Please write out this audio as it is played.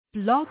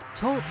Blog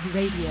Talk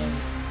Radio.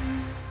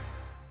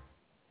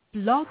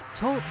 Blog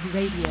Talk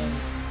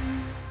Radio.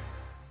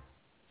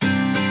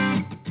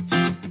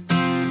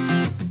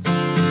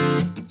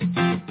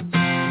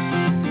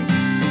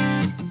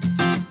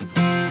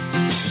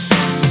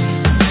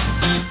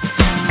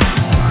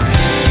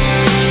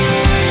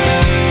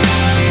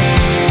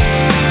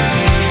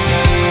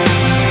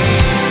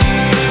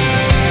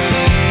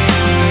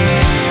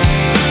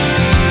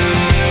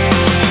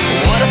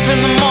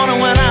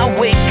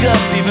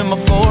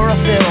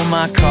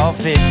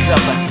 Coffee cup,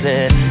 I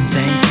said,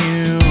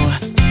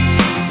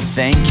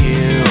 thank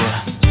you.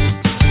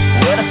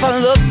 What if I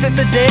looked at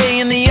the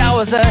day and the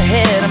hours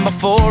ahead, and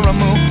before I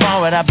moved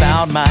forward I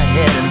bowed my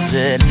head and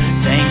said,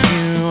 thank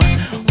you.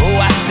 Oh,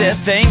 I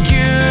said thank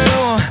you.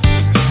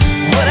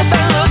 What if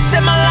I looked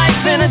at my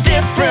life in a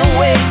different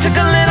way, took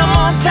a little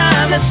more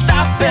time to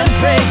stop and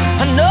pray?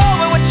 I know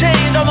it would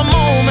change all the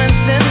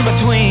moments in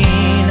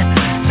between.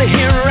 So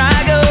here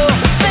I go.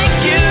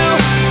 Thank you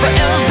for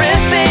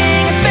everything.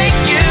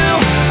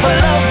 For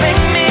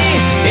loving me,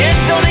 it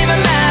don't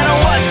even matter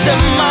what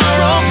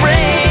tomorrow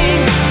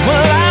brings.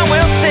 Well, I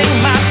will sing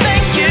my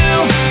thank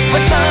you for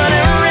sun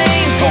and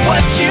rain, for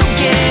what you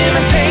give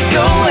and take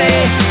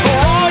away, for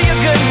all your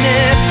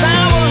goodness.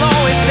 I will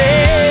always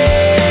say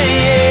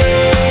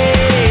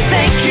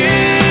thank you.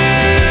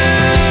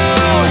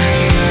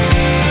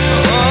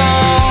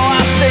 Oh,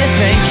 I say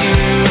thank you.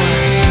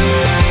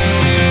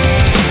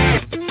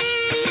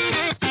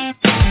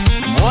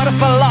 What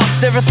if I lost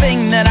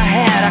everything that I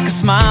had? I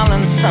could smile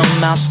and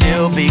somehow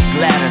still be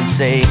glad and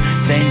say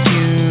thank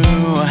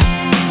you,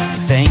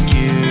 thank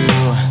you.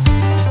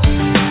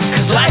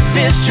 'Cause life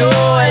is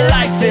joy,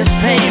 life is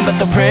pain, but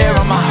the prayer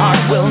on my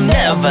heart will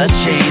never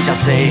change. I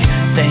say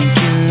thank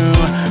you,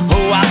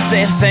 oh, I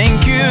say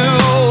thank you.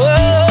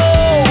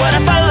 Oh, what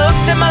if I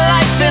looked at my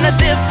life in a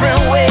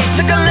different way,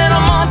 took a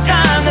little more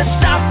time to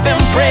stop and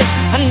pray?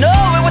 I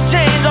know it would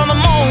change all the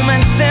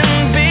moments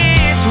in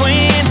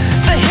between.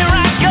 So here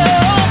I go.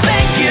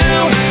 Thank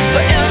you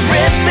for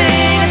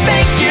everything.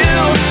 Thank you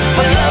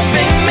for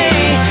loving me.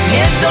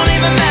 It don't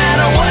even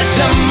matter what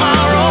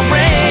tomorrow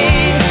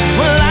brings.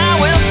 Well, I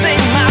will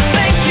sing my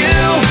thank you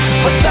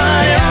for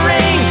sun and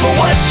rain, for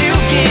what you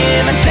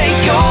give and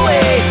take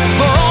away,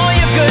 for all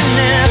your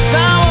goodness.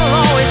 I will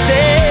always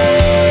say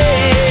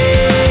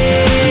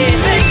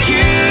thank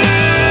you.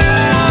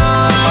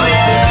 Oh,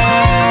 yeah.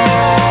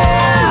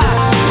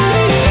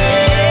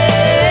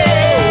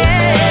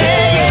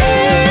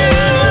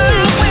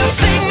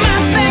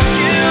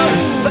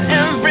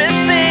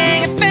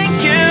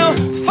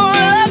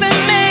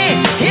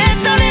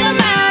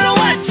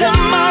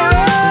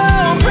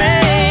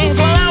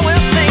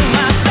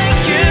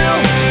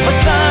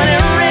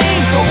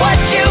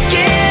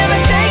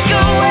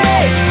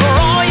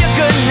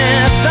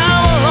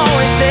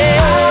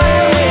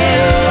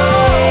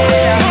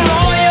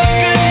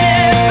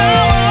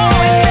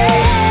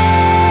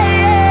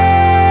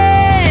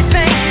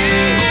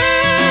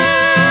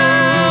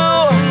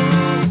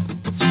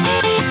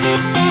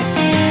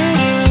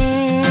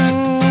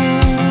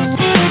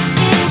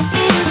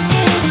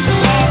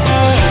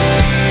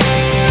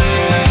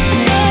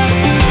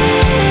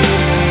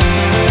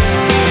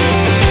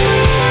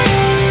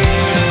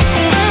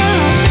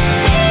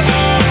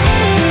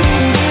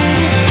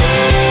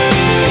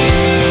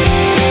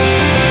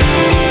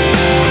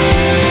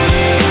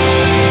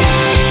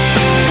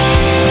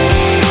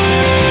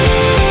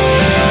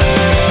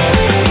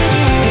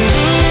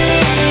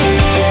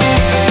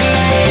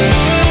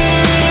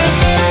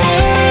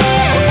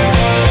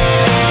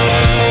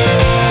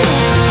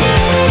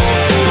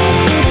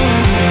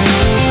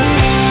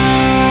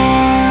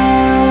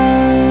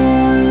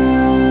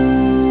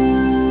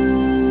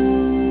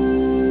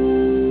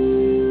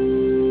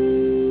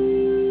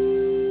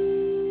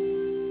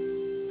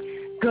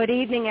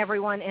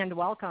 And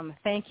welcome.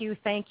 Thank you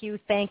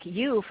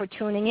for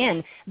tuning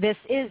in. This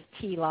is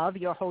T-Love,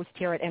 your host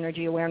here at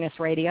Energy Awareness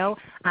Radio.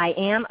 I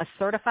am a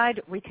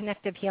certified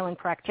reconnective healing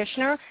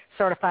practitioner,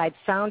 certified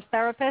sound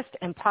therapist,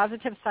 and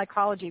positive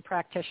psychology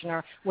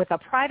practitioner with a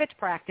private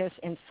practice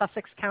in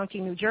Sussex County,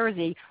 New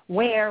Jersey,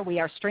 where we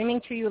are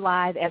streaming to you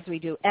live as we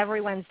do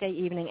every Wednesday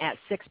evening at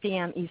 6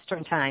 p.m.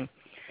 Eastern Time.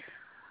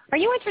 Are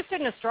you interested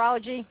in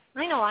astrology?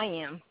 I know I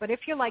am, but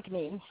if you're like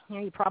me,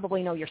 you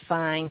probably know your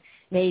sign.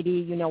 Maybe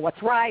you know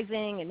what's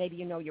rising, and maybe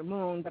you know your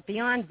moon. But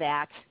beyond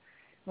that,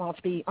 well,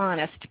 to be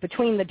honest,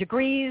 between the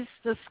degrees,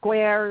 the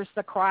squares,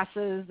 the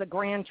crosses, the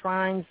grand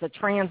trines, the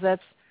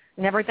transits,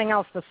 and everything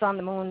else the sun,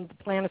 the moon,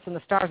 the planets, and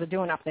the stars are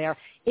doing up there,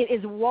 it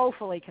is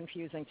woefully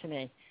confusing to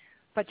me.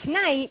 But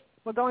tonight,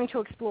 we're going to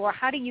explore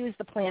how to use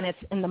the planets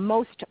in the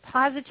most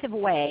positive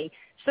way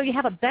so you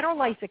have a better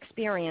life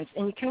experience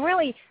and you can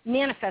really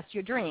manifest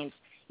your dreams.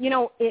 You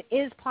know, it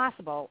is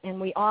possible,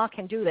 and we all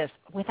can do this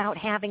without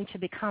having to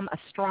become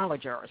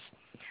astrologers.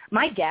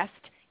 My guest,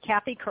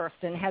 Kathy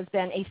Kerston, has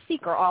been a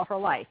seeker all her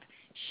life.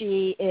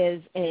 She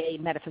is a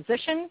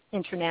metaphysician,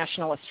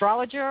 international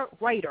astrologer,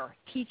 writer,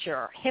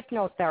 teacher,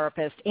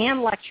 hypnotherapist,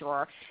 and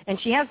lecturer, and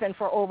she has been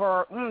for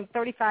over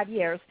 35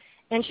 years.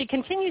 and she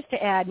continues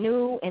to add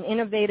new and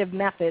innovative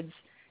methods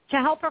to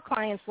help her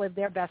clients live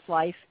their best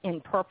life in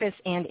purpose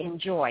and in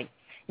joy.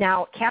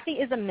 Now, Kathy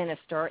is a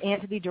minister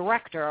and the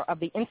director of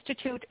the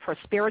Institute for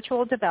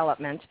Spiritual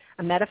Development,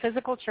 a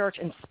metaphysical church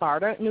in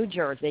Sparta, New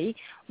Jersey,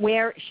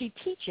 where she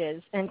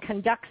teaches and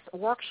conducts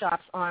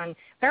workshops on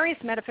various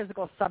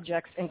metaphysical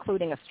subjects,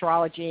 including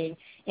astrology,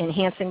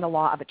 enhancing the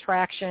law of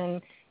attraction,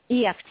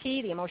 EFT,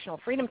 the emotional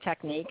freedom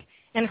technique,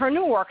 and her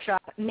new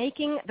workshop,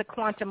 Making the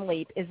Quantum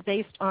Leap, is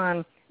based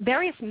on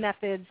various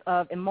methods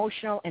of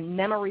emotional and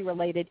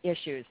memory-related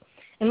issues.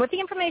 And with the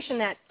information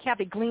that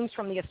Kathy gleans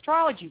from the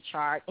astrology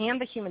chart and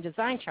the human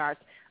design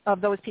charts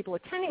of those people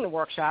attending the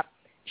workshop,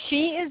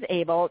 she is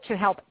able to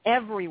help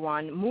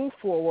everyone move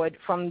forward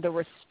from the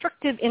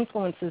restrictive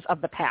influences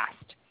of the past.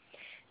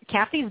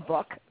 Kathy's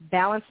book,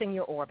 Balancing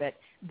Your Orbit,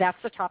 that's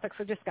the topic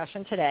for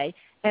discussion today,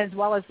 as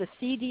well as the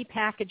CD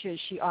packages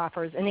she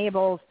offers,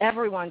 enables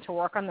everyone to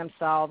work on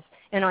themselves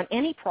and on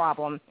any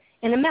problem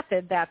in a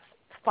method that's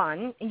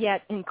fun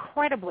yet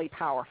incredibly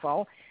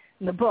powerful.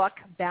 The book,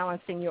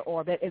 Balancing Your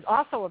Orbit, is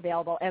also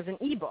available as an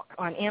ebook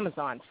on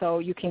Amazon. So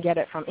you can get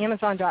it from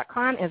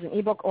Amazon.com as an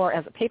ebook or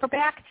as a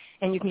paperback,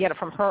 and you can get it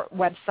from her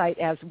website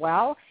as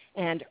well.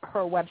 And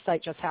her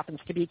website just happens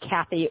to be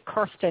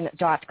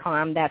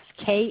kathykerston.com. That's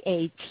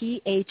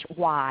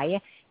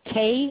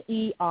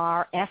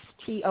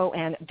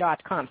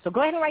KathyKerston.com. So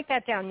go ahead and write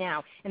that down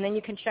now, and then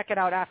you can check it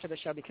out after the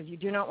show because you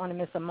do not want to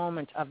miss a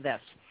moment of this.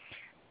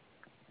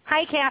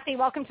 Hi, Kathy.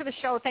 Welcome to the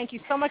show. Thank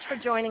you so much for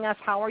joining us.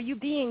 How are you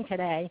being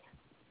today?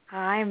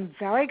 I'm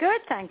very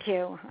good, thank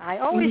you. I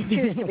always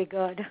choose to be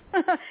good,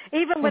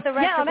 even with the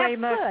retrograde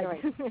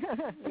Mercury.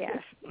 Yes,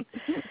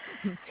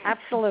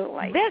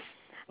 absolutely.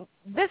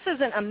 This is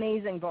an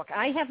amazing book.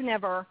 I have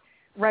never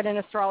read an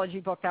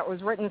astrology book that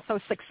was written so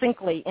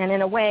succinctly and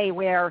in a way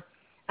where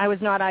I was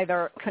not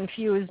either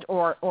confused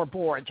or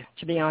bored,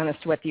 to be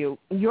honest with you.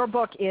 Your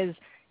book is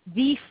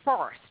the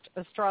first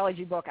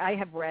astrology book I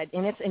have read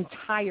in its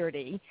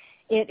entirety.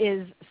 It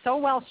is so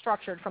well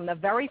structured from the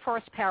very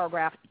first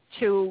paragraph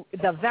to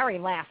the very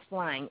last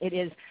line. It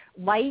is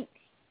light,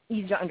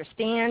 easy to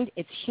understand,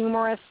 it's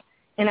humorous,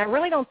 and I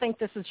really don't think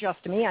this is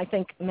just me. I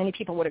think many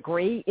people would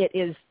agree. It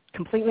is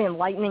completely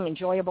enlightening,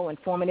 enjoyable,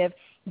 informative.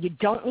 You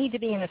don't need to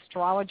be an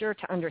astrologer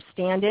to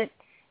understand it.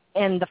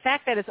 And the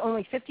fact that it's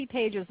only 50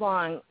 pages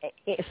long,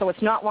 so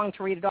it's not long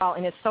to read at all,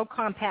 and it's so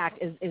compact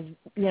is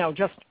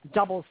just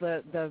doubles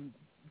the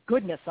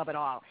goodness of it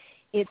all.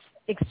 It's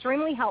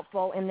extremely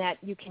helpful in that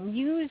you can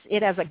use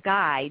it as a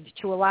guide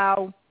to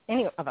allow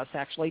any of us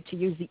actually to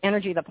use the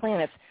energy of the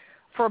planets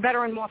for a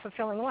better and more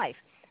fulfilling life.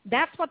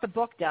 That's what the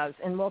book does,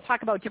 and we'll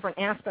talk about different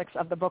aspects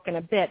of the book in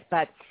a bit.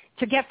 But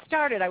to get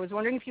started, I was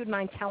wondering if you'd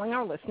mind telling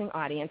our listening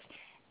audience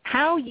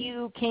how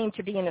you came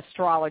to be an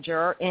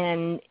astrologer,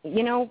 and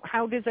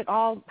how did it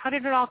all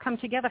come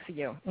together for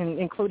you,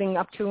 including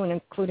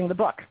the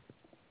book.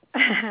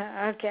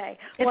 Okay.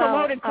 It's a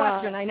loaded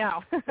question, I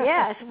know.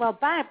 Yes. Well,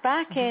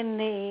 back in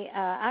the,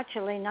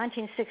 actually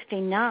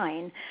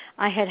 1969,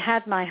 I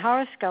had my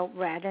horoscope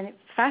read, and it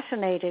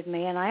fascinated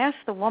me, and I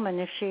asked the woman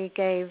if she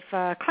gave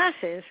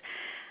classes,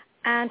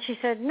 and she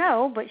said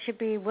no, but she'd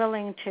be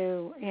willing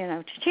to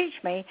teach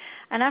me.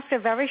 And after a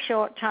very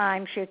short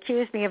time, she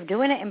accused me of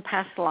doing it in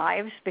past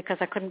lives because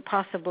I couldn't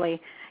possibly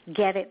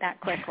get it that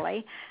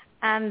quickly.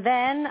 And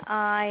then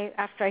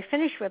after I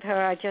finished with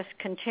her, I just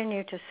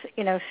continued to,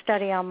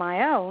 study on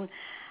my own.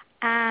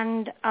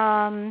 And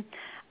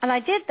I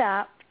did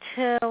that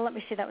till, let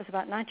me see, that was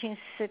about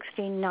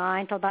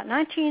 1969 till about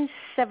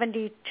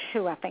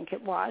 1972, I think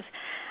it was.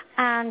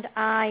 And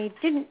I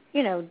didn't,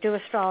 do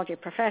astrology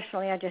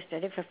professionally. I just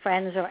did it for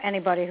friends or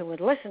anybody who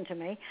would listen to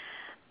me.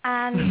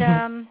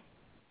 And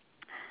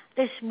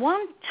this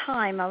one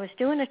time I was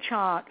doing a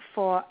chart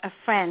for a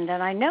friend,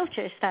 and I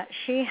noticed that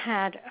she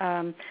had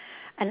an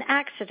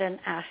accident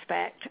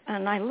aspect,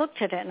 and I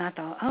looked at it and I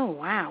thought, oh,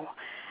 wow.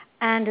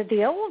 And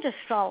the old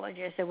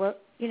astrologers, they were,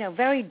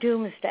 very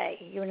doomsday.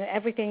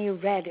 Everything you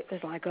read, it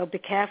was like, oh, be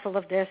careful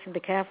of this and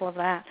be careful of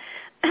that.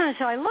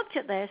 So I looked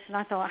at this and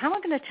I thought, how am I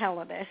going to tell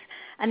her this?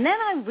 And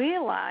then I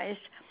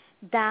realized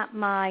that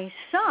my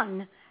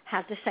son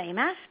had the same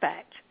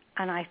aspect.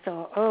 And I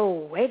thought,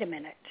 oh, wait a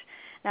minute.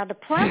 Now, the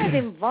planet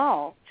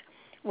involved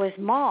was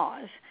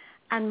Mars,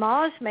 and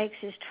Mars makes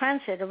his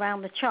transit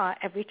around the chart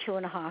every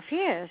 2.5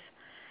 years.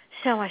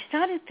 So I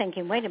started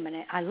thinking, wait a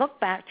minute. I looked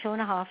back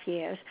 2.5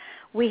 years.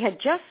 We had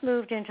just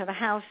moved into the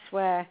house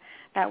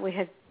that we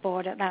had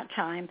bought at that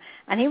time,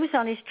 and he was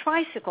on his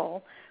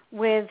tricycle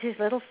with his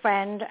little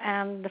friend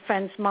and the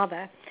friend's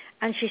mother.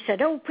 And she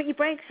said, oh, put your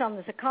brakes on.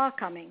 There's a car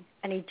coming.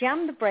 And he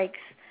jammed the brakes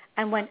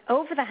and went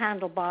over the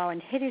handlebar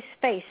and hit his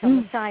face on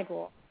the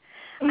sidewalk.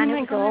 And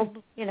it was all,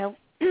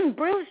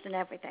 bruised and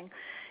everything.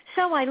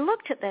 So I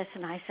looked at this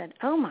and I said,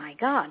 oh, my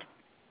God,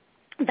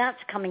 that's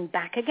coming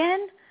back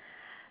again?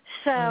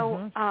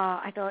 So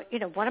I thought,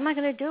 what am I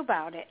going to do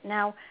about it?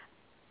 Now,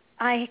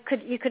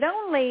 you could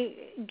only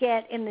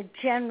get in the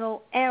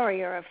general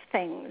area of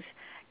things,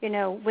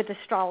 with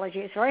astrology.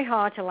 It's very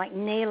hard to,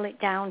 nail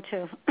it down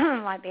to,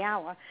 the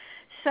hour.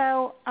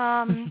 So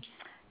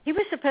he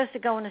was supposed to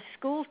go on a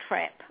school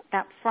trip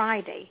that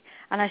Friday,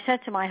 and I said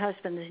to my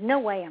husband, there's no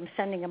way I'm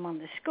sending him on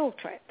the school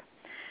trip.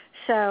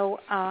 So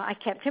I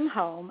kept him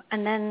home,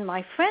 and then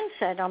my friend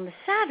said on the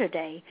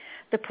Saturday,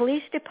 the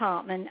police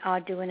department are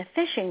doing a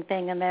fishing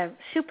thing, and they're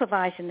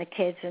supervising the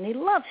kids, and he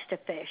loves to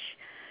fish.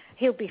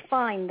 He'll be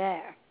fine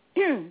there.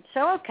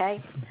 So,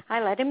 okay,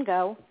 I let him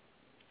go,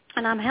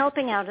 and I'm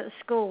helping out at the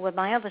school with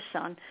my other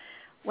son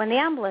when the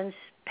ambulance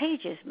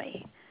pages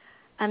me,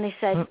 and they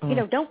said,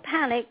 don't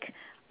panic,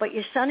 but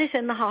your son is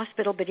in the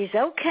hospital, but he's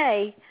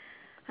okay.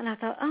 And I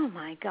thought, oh,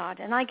 my God.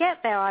 And I get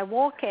there, I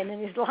walk in,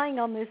 and he's lying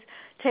on this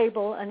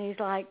table, and he's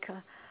like,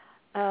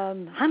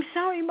 I'm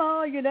sorry,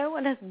 Ma, and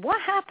I said,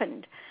 what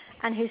happened?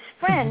 And his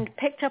friend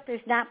picked up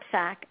his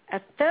knapsack, a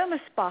thermos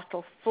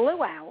bottle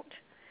flew out,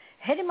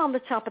 hit him on the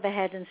top of the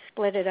head and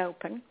split it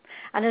open.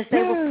 And as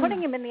they were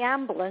putting him in the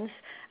ambulance,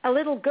 a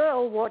little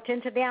girl walked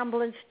into the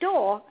ambulance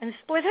door and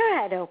split her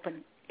head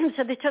open.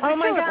 So they took her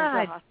to the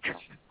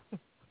hospital.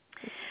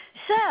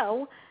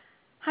 So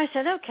I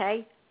said,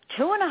 okay,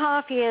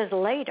 2.5 years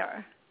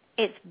later,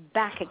 it's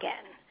back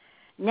again.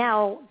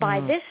 Now, by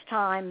this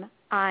time,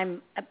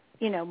 I'm,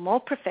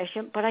 more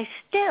proficient, but I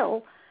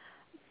still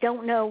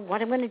don't know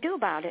what I'm going to do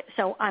about it.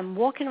 So I'm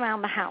walking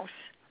around the house,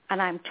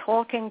 and I'm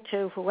talking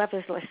to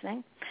whoever's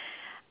listening.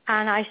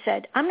 And I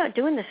said, I'm not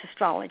doing this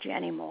astrology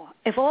anymore.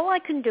 If all I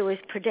can do is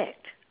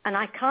predict, and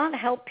I can't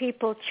help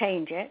people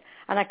change it,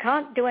 and I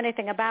can't do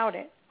anything about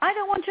it, I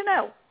don't want to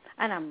know.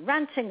 And I'm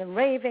ranting and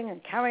raving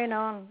and carrying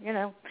on,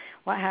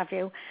 what have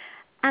you.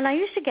 And I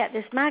used to get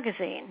this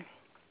magazine,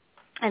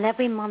 and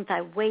every month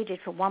I waited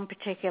for one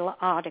particular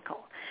article,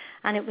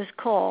 and it was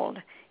called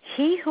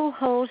He Who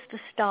Holds the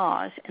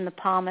Stars in the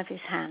Palm of His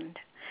Hand.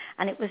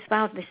 And it was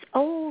about this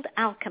old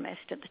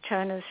alchemist at the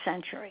turn of the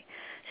century.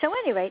 So at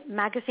any rate,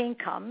 magazine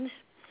comes,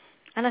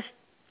 and I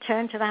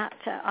turn to that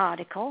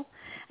article.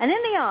 And in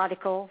the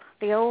article,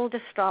 the old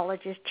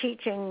astrologer is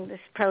teaching this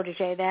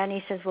protege there, and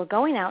he says, we're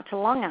going out to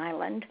Long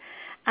Island,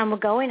 and we're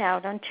going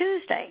out on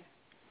Tuesday,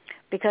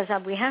 because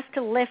we have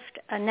to lift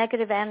a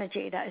negative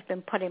energy that has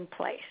been put in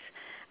place.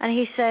 And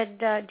he said,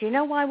 do you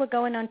know why we're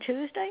going on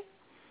Tuesday?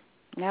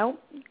 No,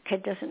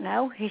 kid doesn't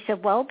know. He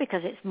said, well,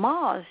 because it's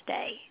Mars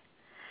Day.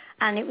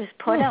 And it was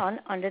put on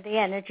under the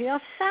energy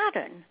of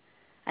Saturn.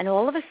 And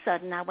all of a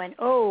sudden I went,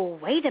 oh,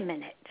 wait a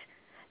minute.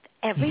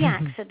 Every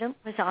accident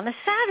was on a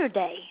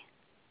Saturday.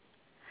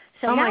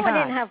 So now I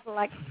didn't have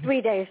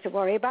 3 days to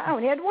worry about. I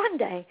only had 1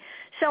 day.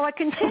 So I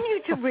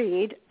continued to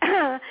read,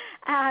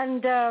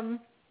 and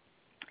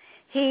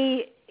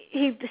he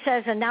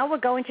says, and now we're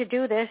going to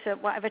do this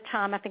at whatever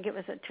time, I think it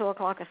was at 2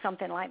 o'clock or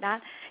something like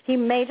that. He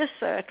made a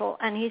circle,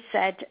 and he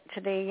said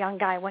to the young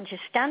guy, once you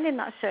stand in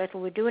that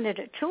circle, we're doing it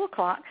at 2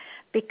 o'clock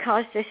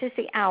because this is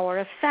the hour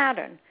of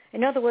Saturn.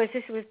 In other words,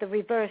 this was the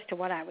reverse to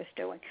what I was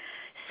doing.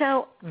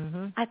 So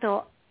I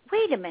thought,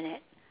 wait a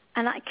minute.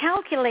 And I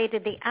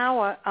calculated the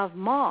hour of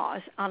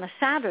Mars on a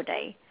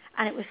Saturday,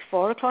 and it was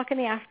 4 o'clock in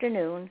the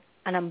afternoon,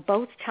 and on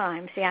both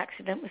times the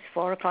accident was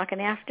 4 o'clock in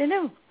the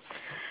afternoon.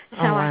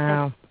 So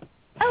I said,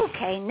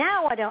 okay,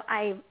 now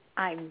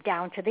I'm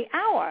down to the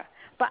hour,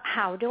 but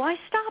how do I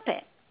stop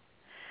it?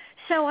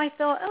 So I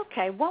thought,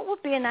 okay, what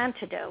would be an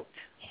antidote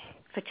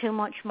for too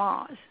much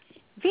Mars?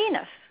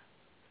 Venus.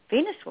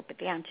 Venus would be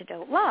the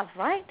antidote. Love,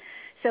 right?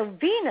 So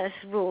Venus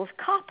rules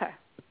copper.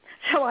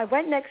 So I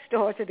went next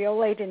door to the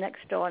old lady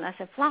next door, and I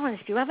said, Florence,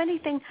 do you have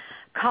anything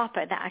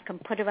copper that I can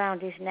put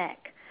around his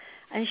neck?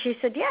 And she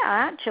said, yeah, I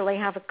actually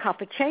have a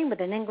copper chain with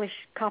an English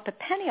copper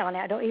penny on it.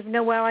 I don't even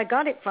know where I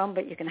got it from,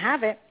 but you can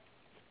have it.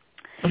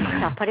 So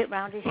I put it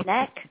around his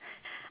neck,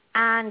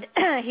 and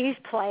he's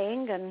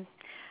playing, and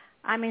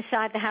I'm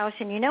inside the house.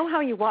 And you know how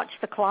you watch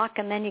the clock,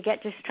 and then you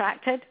get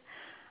distracted?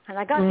 And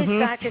I got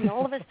distracted, and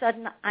all of a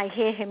sudden I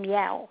hear him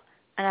yell.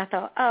 And I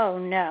thought, oh,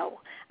 no.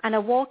 And I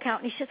walk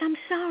out, and he says, I'm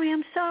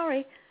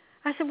sorry.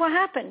 I said, what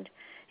happened?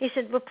 He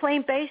said, we're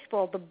playing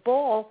baseball. The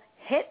ball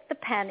hit the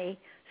penny,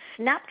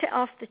 snapped it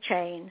off the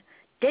chain,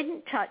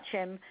 didn't touch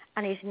him,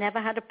 and he's never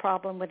had a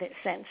problem with it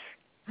since.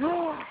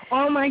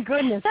 Oh, my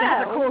goodness.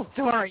 That's a cool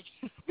story.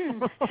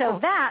 So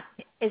that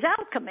is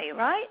alchemy,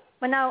 right?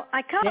 Well, now,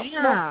 I can't,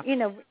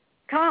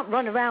 can't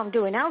run around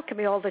doing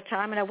alchemy all the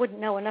time, and I wouldn't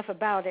know enough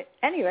about it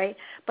anyway,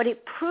 but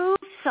it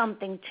proved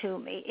something to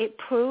me. It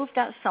proved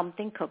that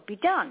something could be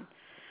done.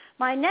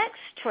 My next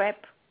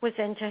trip was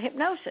into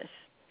hypnosis,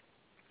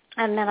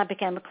 and then I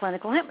became a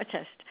clinical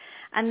hypnotist,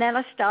 and then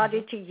I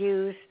started to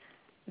use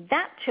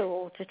that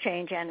tool to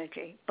change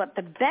energy. But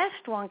the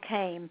best one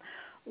came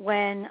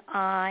when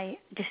I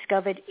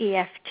discovered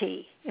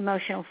EFT,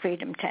 Emotional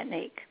Freedom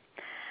Technique.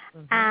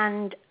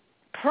 And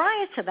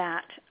prior to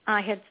that,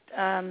 I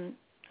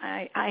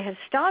had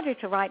started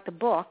to write the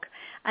book,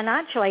 and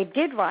actually I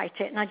did write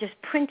it, and I just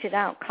printed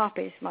out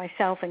copies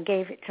myself and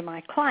gave it to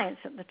my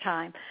clients at the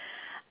time.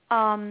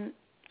 I'm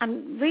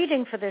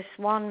reading for this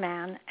one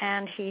man,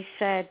 and he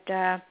said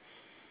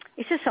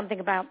something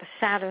about the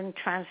Saturn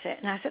transit,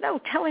 and I said, oh,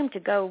 tell him to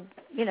go,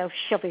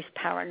 shove his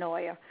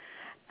paranoia.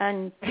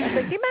 And I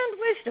said, demand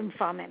wisdom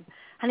from him.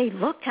 And he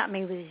looked at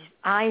me with his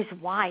eyes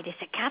wide. He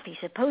said, Kathy,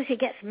 suppose he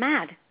gets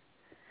mad.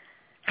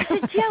 I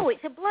said, Joe,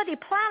 it's a bloody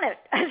planet.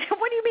 I said,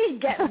 what do you mean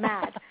get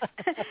mad?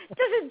 It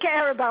doesn't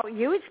care about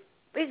you.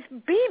 It's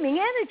beaming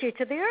energy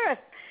to the earth.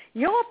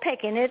 You're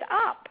picking it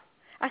up.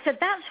 I said,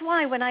 that's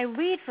why when I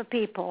read for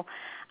people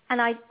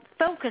and I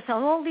focus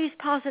on all these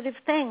positive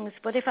things,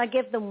 but if I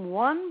give them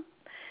one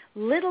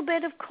little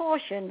bit of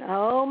caution,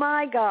 oh,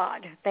 my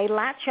God, they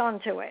latch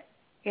onto it,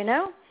 you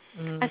know?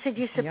 I said,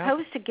 you're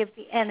supposed to give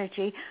the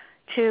energy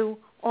to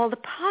all the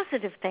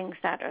positive things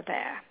that are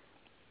there.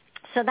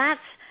 So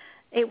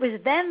it was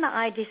then that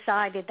I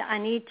decided that I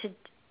need to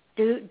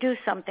do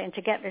something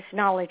to get this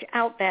knowledge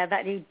out there,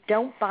 that you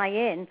don't buy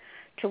in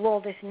to all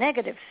this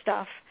negative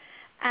stuff.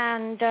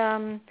 And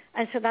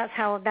so that's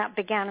how that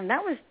began. And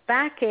that was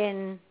back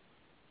in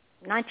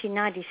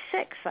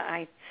 1996 that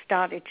I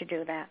started to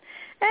do that.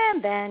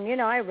 And then, you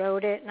know, I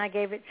wrote it and I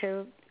gave it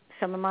to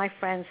some of my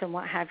friends and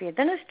what have you.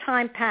 Then as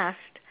time passed,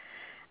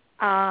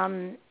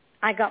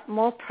 I got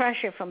more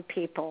pressure from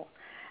people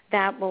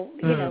that, well,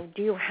 you know,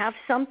 do you have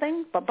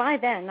something? But by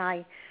then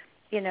I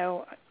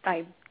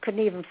couldn't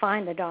even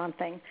find the darn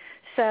thing.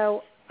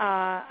 So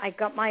I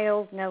got my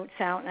old notes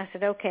out and I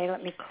said, okay,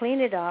 let me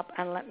clean it up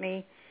and let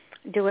me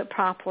do it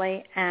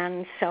properly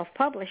and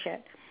self-publish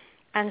it.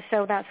 And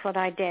so that's what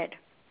I did.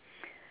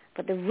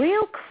 But the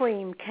real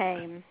cream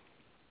came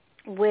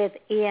with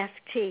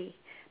EFT,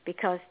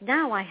 because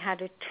now I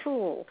had a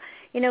tool.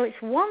 You know,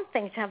 it's one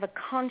thing to have a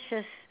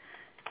conscious,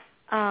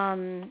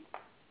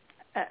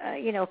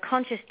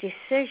 conscious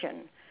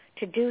decision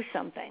to do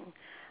something,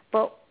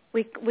 but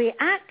we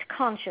act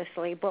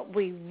consciously, but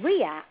we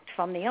react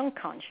from the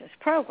unconscious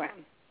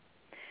program.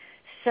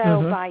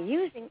 So by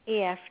using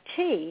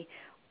EFT,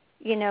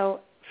 you know,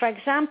 for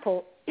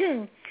example,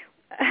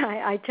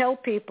 I tell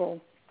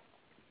people,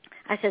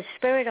 I said,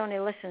 Spirit only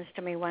listens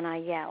to me when I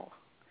yell.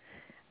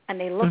 And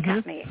they look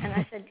at me. And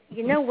I said,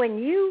 you know, when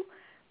you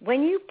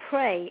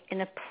pray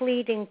in a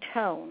pleading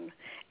tone,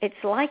 it's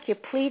like you're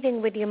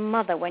pleading with your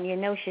mother when you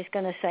know she's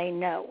going to say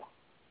no.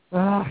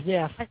 Oh,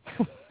 yes.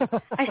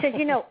 I said,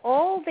 you know,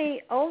 all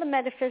the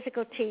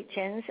metaphysical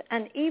teachings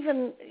and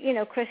even, you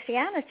know,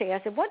 Christianity,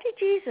 I said, what did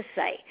Jesus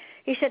say?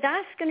 He said,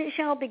 ask and it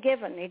shall be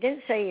given. He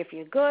didn't say if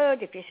you're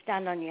good, if you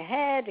stand on your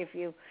head, he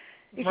said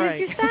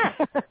just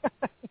ask,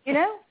 you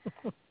know?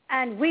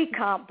 And we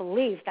can't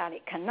believe that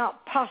it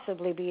cannot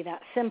possibly be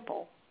that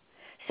simple.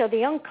 So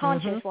the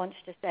unconscious wants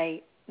to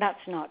say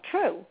that's not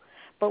true.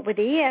 But with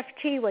the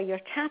EFT, where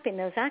you're tapping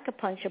those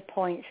acupuncture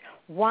points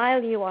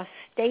while you are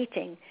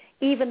stating,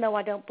 even though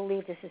I don't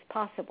believe this is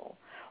possible,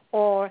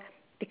 or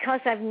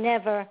because I've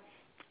never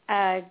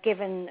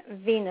given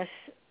Venus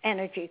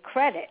energy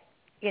credit,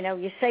 you know,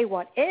 you say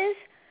what is,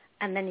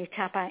 and then you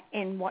tap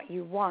in what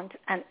you want,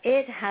 and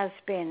it has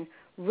been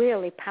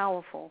really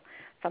powerful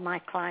for my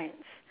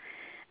clients.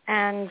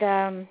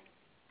 And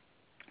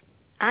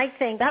I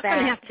think that's going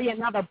to have to be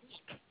another book.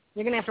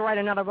 You're going to have to write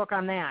another book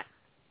on that.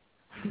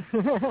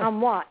 On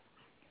what?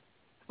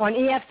 On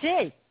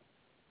EFT.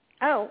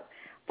 Oh,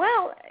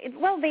 well,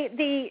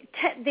 the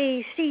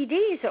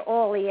CDs are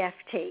all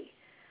EFT.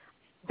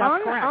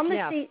 That's correct.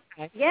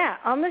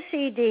 On the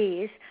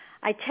CDs,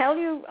 I tell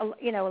you,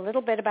 you know, a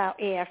little bit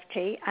about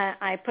EFT.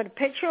 I put a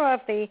picture of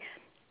the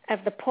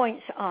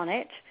points on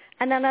it,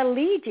 and then I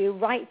lead you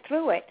right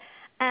through it.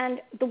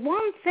 And the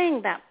one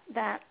thing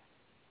that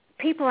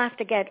people have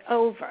to get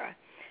over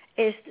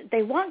is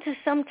they want to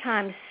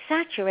sometimes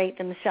saturate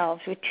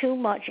themselves with too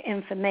much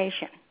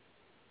information.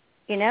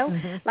 You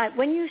know, like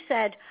when you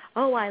said,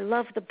 oh, I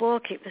love the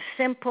book, it was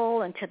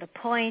simple and to the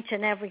point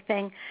and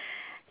everything.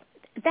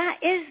 That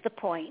is the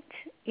point.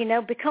 You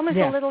know, become as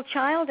a little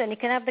child and you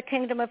can have the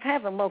kingdom of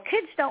heaven. Well,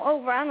 kids don't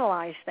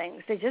overanalyze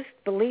things. They just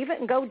believe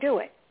it and go do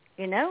it,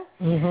 you know?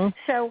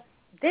 So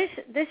this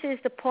is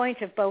the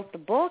point of both the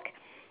book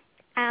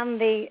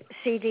and the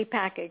CD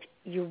package.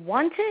 You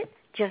want it,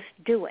 just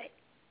do it.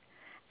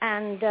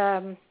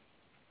 And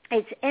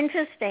it's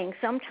interesting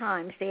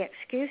sometimes the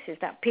excuses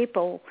that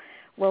people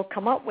will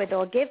come up with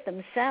or give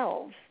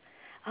themselves.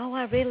 Oh,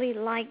 I really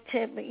liked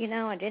it, but, you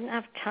know, I didn't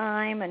have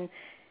time. And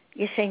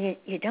you're saying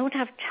you don't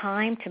have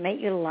time to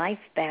make your life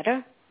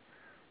better,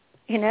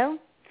 you know?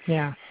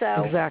 Yeah,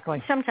 so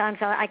exactly. Sometimes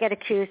I get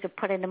accused of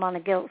putting them on a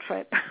guilt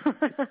trip.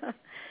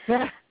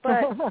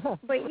 But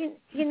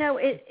you know,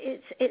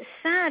 it's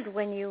sad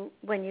when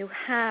you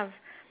have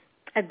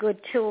a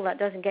good tool that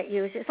doesn't get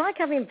used. It's like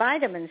having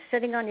vitamins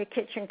sitting on your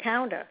kitchen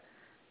counter.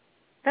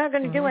 They're not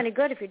going to do any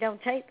good if you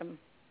don't take them.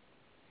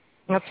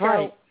 That's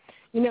right.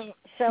 You know,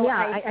 so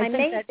yeah, I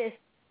made this.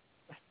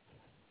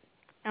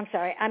 I'm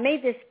sorry. I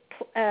made this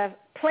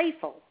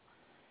playful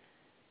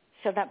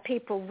so that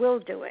people will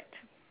do it.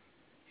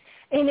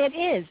 And it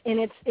is,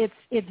 and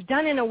it's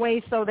done in a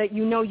way so that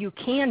you know you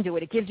can do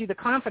it. It gives you the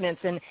confidence,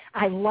 and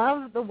I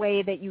love the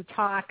way that you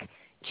talk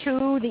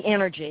to the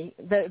energy,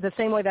 the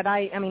same way that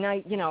I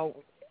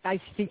I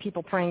see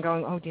people praying,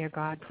 going, "Oh dear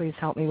God, please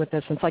help me with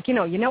this." And it's like, you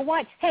know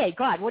what? Hey,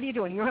 God, what are you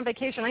doing? You're on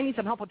vacation. I need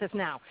some help with this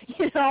now.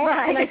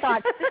 Right. And I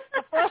thought, this is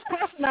the first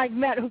person I've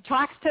met who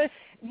talks to,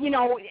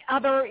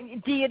 other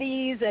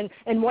deities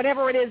and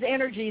whatever it is,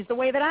 energies, the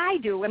way that I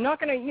do. I'm not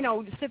going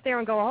to, sit there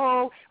and go,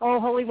 oh,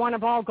 Holy One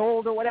of all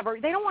gold or whatever.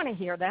 They don't want to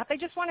hear that. They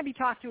just want to be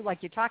talked to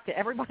like you talk to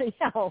everybody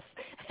else.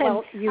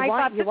 Well, you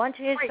want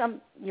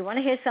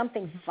to hear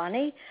something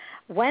funny?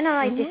 When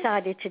I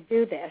decided to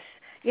do this,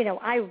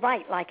 I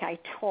write like I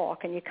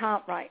talk, and you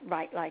can't write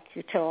like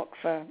you talk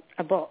for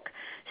a book.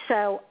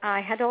 So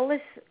I had all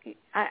this.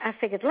 I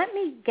figured, let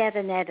me get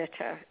an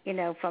editor,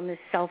 from this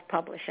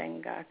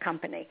self-publishing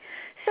company.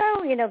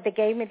 So, they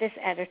gave me this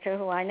editor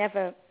who I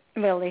never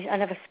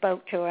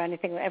spoke to or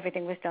anything.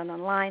 Everything was done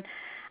online.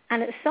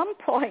 And at some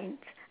point,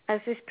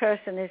 as this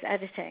person is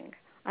editing,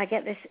 I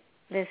get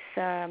this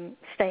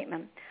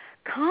statement: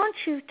 can't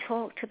you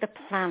talk to the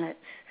planets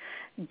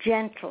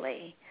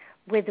gently,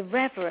 with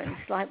reverence,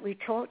 like we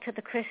talk to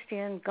the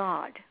Christian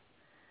God?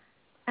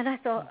 And I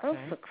thought, okay.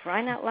 Oh, for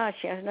crying out loud,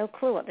 she has no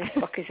clue what this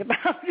book is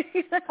about.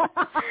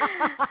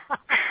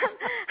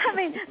 I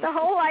mean, the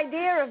whole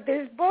idea of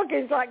this book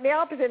is like the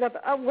opposite of,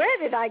 where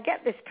did I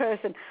get this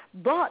person?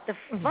 But the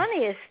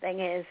funniest thing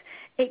is,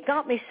 it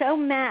got me so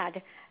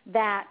mad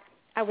that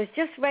I was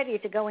just ready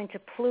to go into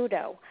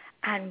Pluto.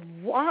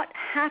 And what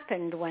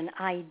happened when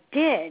I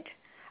did?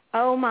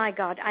 Oh, my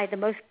God, I had the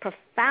most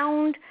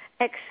profound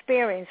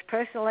experience,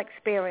 personal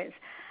experience,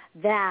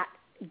 that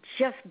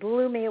just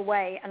blew me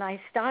away. And I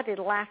started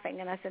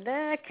laughing, and I said,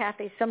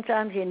 Kathy,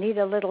 sometimes you need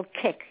a little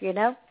kick,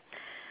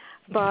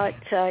 But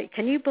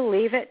can you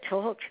believe it?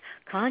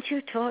 Can't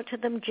you talk to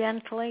them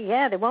gently?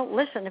 Yeah, they won't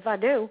listen if I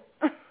do.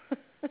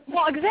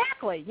 Well,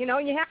 exactly. You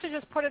have to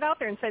just put it out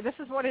there and say, this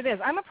is what it is.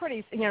 I'm a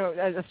pretty,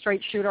 a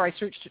straight shooter. I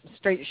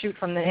shoot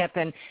from the hip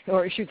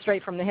or shoot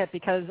straight from the hip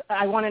because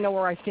I want to know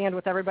where I stand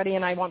with everybody,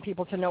 and I want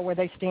people to know where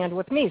they stand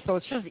with me. So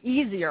it's just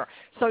easier.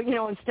 So,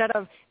 instead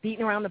of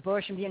beating around the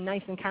bush and being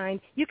nice and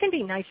kind, you can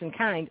be nice and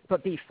kind,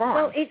 but be firm.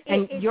 Well,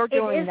 you're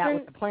doing that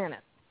with the planet.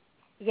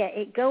 Yeah,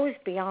 it goes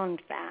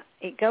beyond that.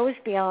 It goes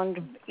beyond,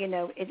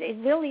 it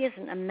really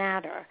isn't a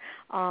matter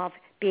of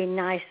being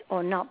nice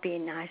or not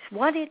being nice.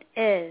 What it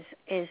is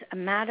a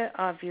matter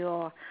of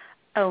your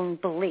own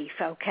belief,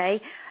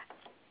 okay?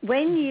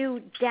 When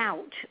you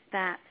doubt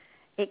that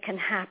it can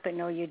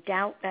happen, or you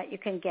doubt that you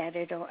can get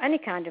it, or any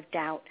kind of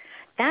doubt,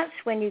 that's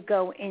when you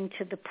go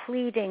into the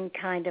pleading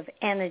kind of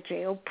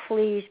energy, or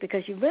please,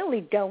 because you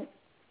really don't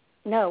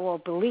know or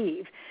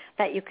believe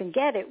that you can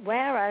get it.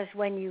 Whereas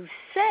when you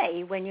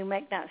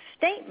make that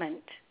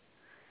statement,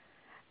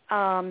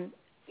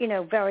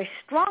 very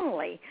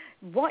strongly,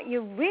 what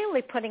you're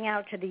really putting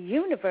out to the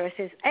universe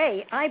is,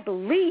 I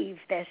believe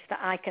this, that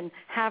I can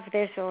have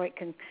this, or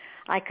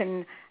I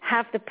can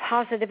have the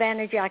positive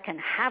energy, I can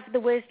have the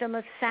wisdom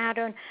of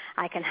Saturn,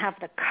 I can have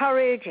the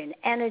courage and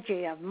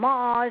energy of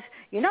Mars.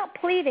 You're not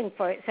pleading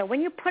for it. So when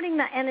you're putting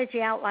that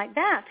energy out like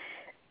that,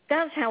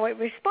 that's how it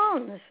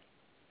responds.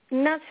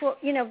 And that's what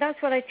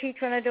I teach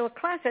when I do a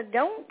class. I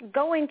don't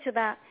go into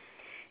that,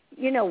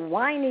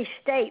 whiny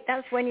state.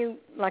 That's when you,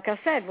 like I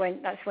said,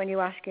 that's when you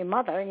ask your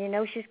mother,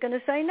 and she's going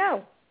to say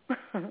no.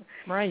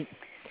 Right.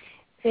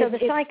 So the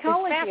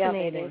psychology of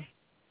it is.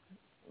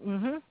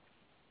 Mm-hmm.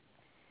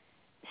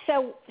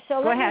 So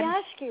let me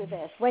ask you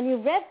this: when you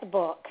read the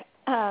book,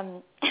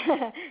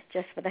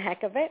 just for the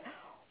heck of it,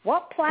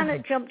 what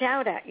planet jumped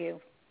out at you?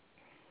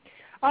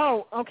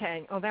 Oh,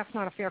 okay. Oh, that's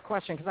not a fair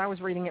question because I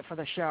was reading it for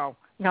the show.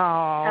 No.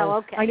 Oh,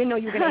 okay. I didn't know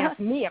you were going to ask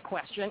me a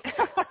question.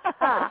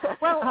 Okay.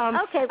 Well,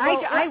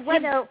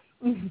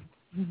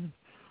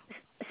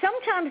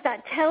 sometimes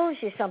that tells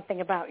you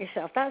something about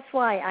yourself. That's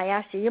why I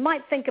asked you. You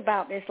might think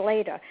about this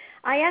later.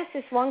 I asked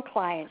this one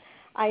client.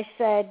 I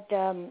said,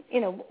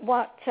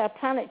 what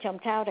planet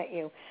jumped out at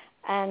you?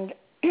 And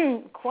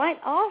quite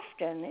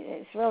often,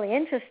 it's really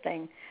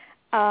interesting,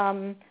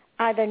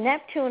 either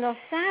Neptune or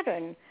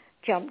Saturn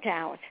jumped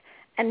out.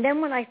 And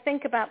then when I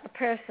think about the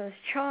person's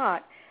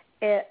chart,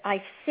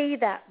 I see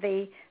that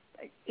the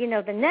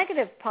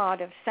negative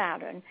part of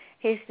Saturn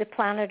is the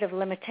planet of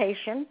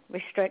limitation,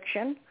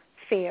 restriction,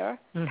 fear,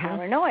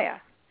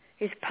 paranoia.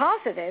 His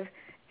positive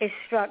is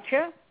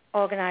structure,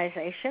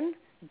 organization,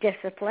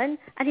 discipline,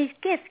 and his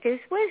gift is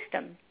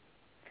wisdom.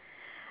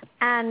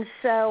 And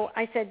so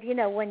I said,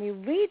 when you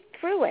read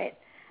through it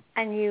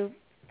and you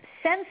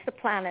sense the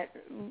planet,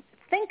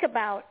 think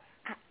about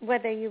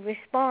whether you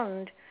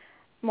respond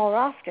more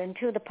often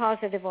to the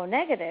positive or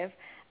negative,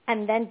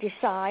 and then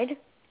decide,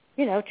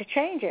 to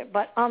change it.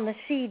 But on the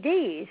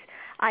CDs,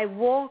 I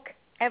walk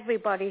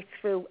everybody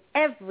through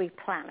every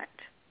planet.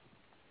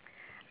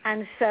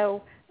 And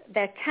so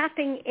they're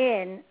tapping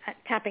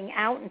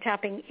out and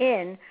tapping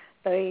in,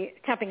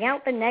 tapping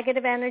out the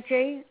negative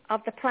energy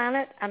of the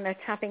planet, and they're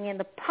tapping in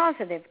the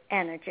positive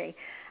energy.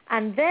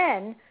 And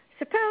then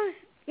suppose,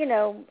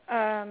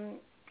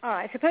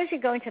 suppose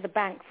you're going to the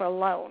bank for a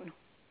loan.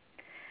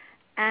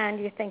 and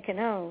you're thinking,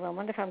 oh, I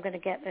wonder if I'm going to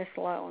get this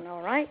loan,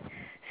 all right?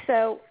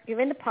 So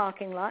you're in the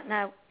parking lot.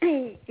 Now,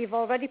 you've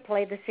already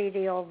played the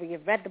CD over,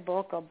 you've read the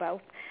book or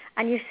both,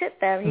 and you sit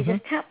there and you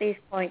just tap these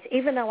points.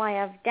 Even though I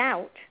have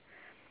doubt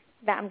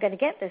that I'm going to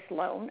get this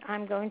loan,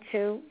 I'm going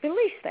to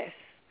release this.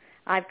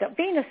 I've got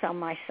Venus on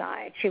my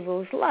side. She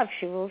rules love.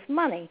 She rules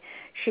money.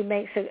 She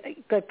makes a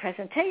good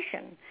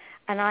presentation.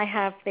 And I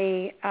have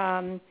the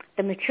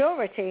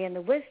maturity and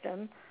the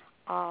wisdom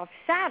of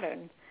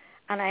Saturn.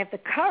 And I have the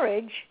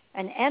courage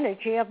and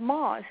energy of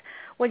Mars.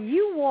 When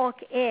you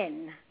walk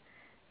in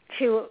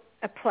to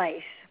a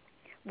place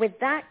with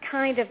that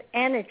kind of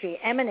energy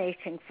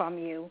emanating from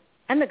you,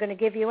 and they're going to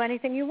give you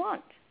anything you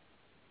want.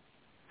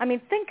 I mean,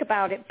 think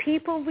about it.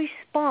 People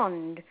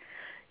respond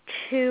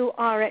to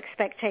our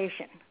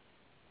expectation.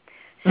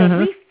 So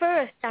we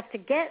first have to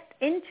get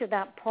into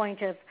that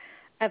point of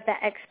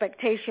that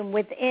expectation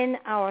within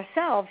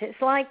ourselves.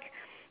 It's like,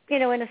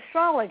 in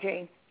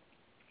astrology,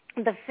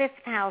 the 5th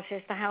house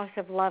is the house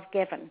of love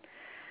given.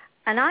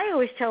 And I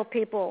always tell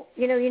people,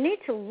 you need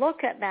to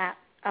look at that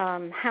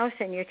house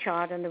in your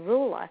chart and the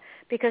ruler,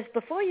 because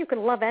before you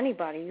can love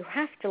anybody, you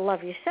have to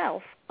love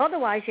yourself.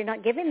 Otherwise, you're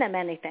not giving them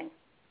anything.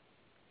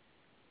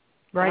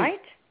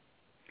 Right?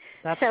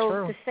 That's so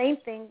true.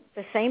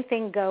 The same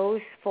thing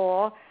goes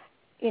for,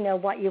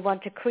 what you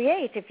want to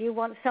create. If you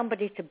want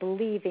somebody to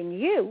believe in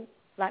you,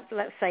 like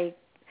let's say,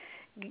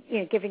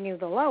 giving you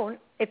the loan,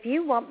 if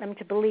you want them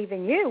to believe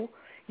in you,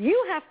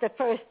 you have to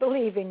first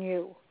believe in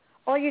you.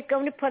 Or you're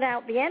going to put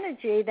out the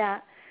energy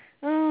that,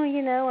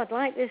 I'd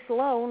like this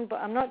loan, but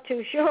I'm not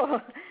too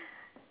sure.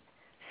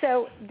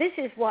 So this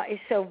is what is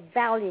so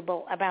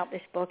valuable about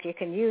this book. You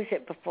can use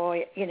it before,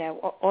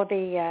 or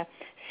the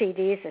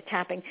CDs, the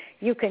tapping.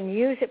 You can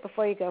use it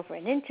before you go for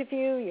an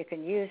interview. You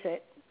can use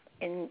it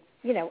in,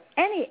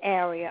 any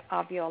area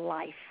of your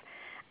life.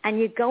 And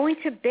you're going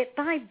to, bit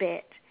by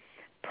bit,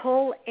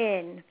 pull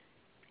in,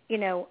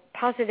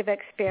 positive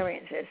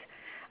experiences.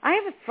 I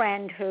have a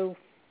friend who,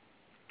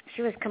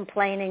 she was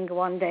complaining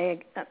one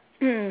day,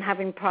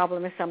 having a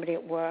problem with somebody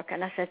at work.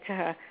 And I said to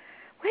her,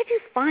 where do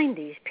you find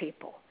these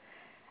people?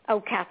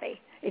 Oh,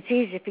 Kathy, it's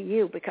easy for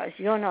you because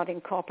you're not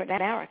in corporate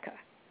America.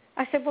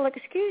 I said, well,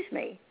 excuse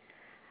me.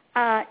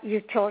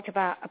 You talked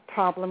about a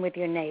problem with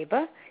your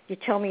neighbor. You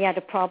told me you had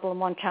a problem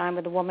one time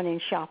with a woman in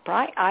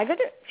ShopRite. I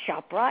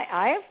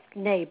have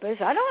neighbors.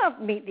 I don't have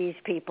to meet these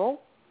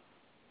people.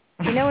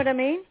 You know what I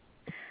mean?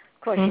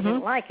 Of course, she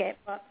didn't like it,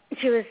 but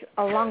she was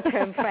a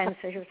long-term friend,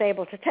 so she was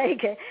able to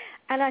take it.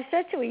 And I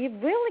said to her,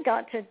 you've really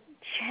got to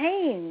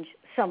change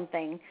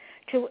something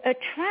to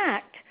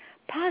attract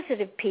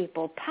positive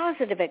people,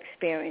 positive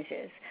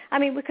experiences. I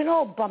mean, we can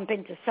all bump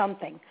into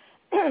something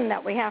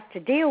that we have to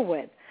deal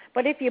with.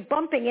 But if you're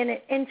bumping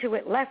into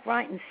it left,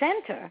 right, and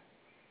center,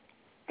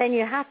 then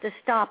you have to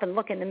stop and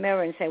look in the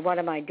mirror and say, what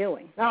am I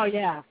doing? Oh,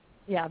 yeah.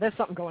 Yeah, there's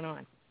something going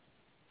on.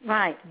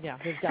 Right. Yeah.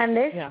 And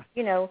this,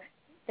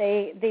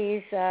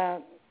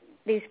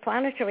 these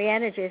planetary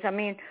energies, I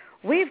mean,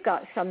 we've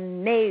got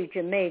some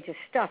major, major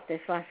stuff this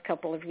last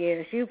couple of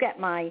years. You get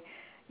my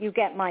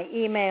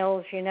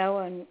emails,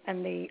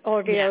 and the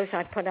audios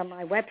I put on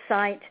my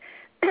website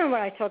where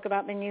I talk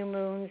about the new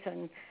moons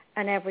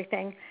and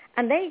everything.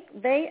 And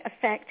they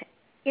affect,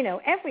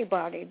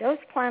 everybody. Those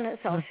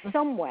planets are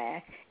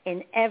somewhere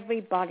in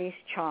everybody's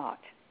chart.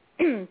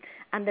 And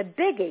the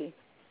biggie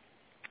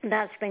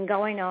that's been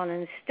going on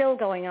and still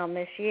going on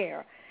this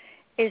year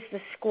is the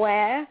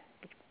square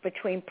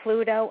between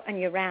Pluto and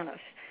Uranus.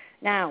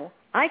 Now,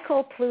 I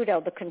call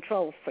Pluto the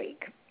control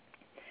freak.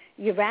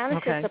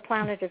 Uranus is the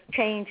planet of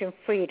change and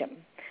freedom.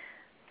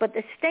 But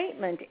the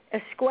statement, a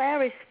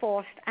square is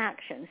forced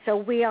action. So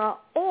we are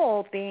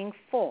all being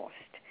forced.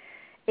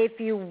 If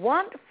you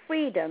want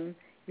freedom,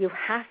 you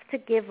have to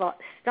give up.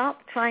 Stop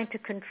trying to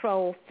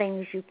control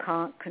things you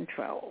can't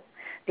control.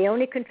 The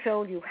only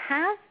control you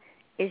have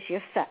is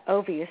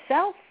over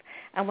yourself.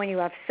 And when you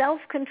have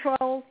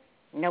self-control,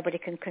 nobody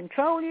can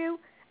control you,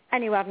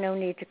 and you have no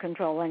need to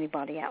control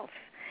anybody else.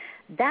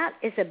 That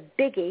is a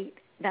biggie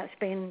that's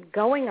been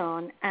going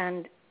on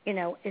and,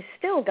 is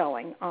still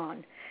going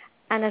on.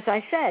 And as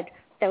I said,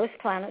 those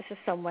planets are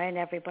somewhere in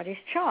everybody's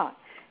chart.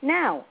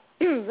 Now,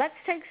 let's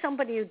take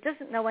somebody who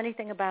doesn't know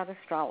anything about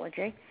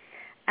astrology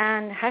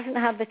and hasn't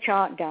had the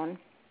chart done,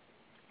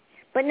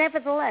 but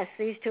nevertheless,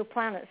 these two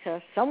planets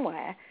are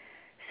somewhere.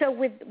 So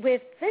with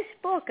this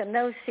book and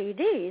those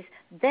CDs,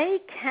 they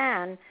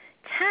can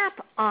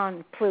tap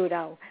on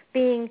Pluto,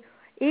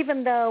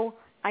 even though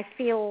I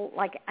feel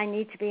like I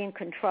need to be in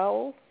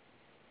control,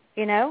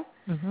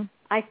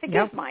 I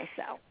forgive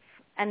myself.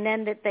 And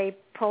then that they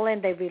pull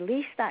in, they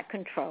release that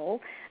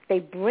control, they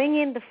bring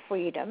in the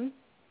freedom,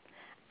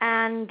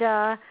 and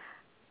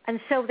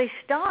so they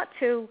start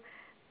to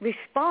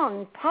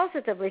respond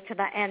positively to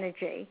that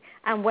energy,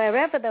 and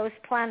wherever those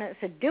planets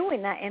are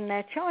doing that in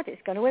their chart,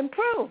 it's going to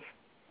improve.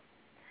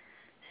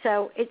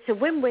 So it's a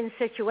win-win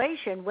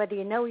situation, whether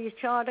you know your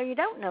chart or you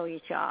don't know your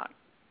chart.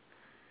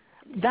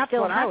 That's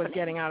what I was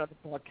getting out of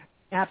the book.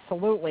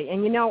 Absolutely.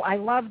 And, I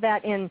love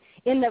that in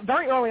the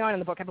very early on in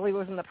the book, I believe it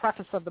was in the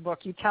preface of the book,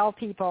 you tell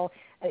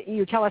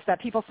us that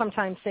people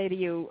sometimes say to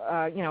you,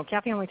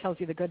 Kathy only tells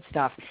you the good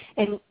stuff.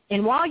 And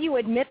while you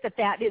admit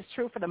that is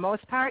true for the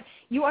most part,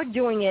 you are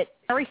doing it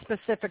for a very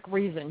specific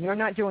reason. You're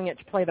not doing it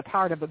to play the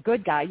part of a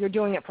good guy. You're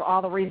doing it for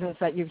all the reasons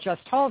that you've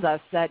just told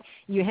us, that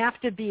you have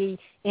to be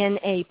in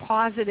a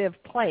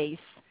positive place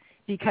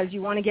because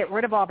you want to get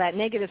rid of all that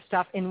negative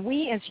stuff. And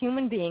we as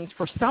human beings,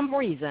 for some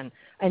reason,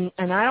 and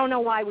I don't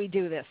know why we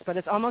do this, but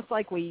it's almost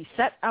like we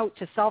set out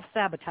to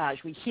self-sabotage.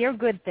 We hear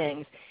good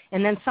things,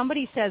 and then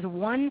somebody says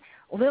one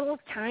little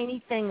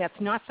tiny thing that's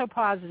not so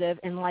positive,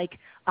 and like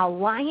a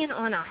lion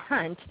on a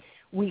hunt,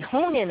 we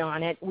hone in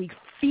on it, we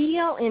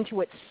feel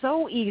into it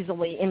so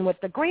easily, and with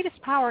the greatest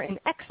power and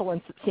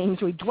excellence, it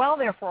seems, we dwell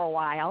there for a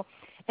while,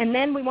 and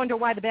then we wonder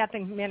why the bad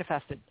thing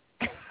manifested.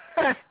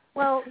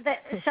 Well,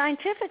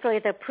 scientifically,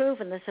 they're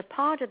proven there's a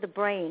part of the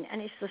brain,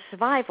 and it's the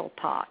survival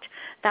part,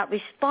 that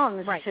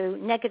responds to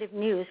negative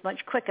news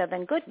much quicker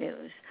than good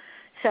news.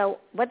 So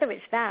whether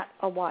it's that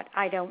or what,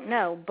 I don't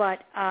know.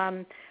 But,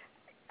 I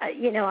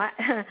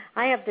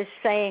have this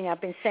saying,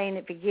 I've been saying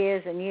it for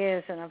years and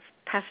years, and I've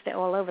passed it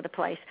all over the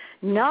place,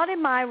 not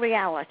in my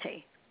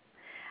reality.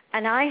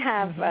 And I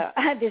have I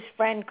had this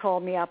friend call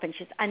me up, and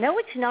she said, I know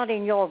it's not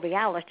in your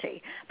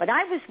reality, but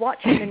I was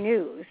watching the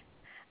news,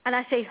 and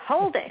I say,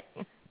 hold it.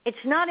 It's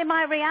not in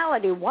my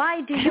reality. Why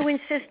do you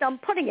insist on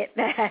putting it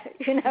there,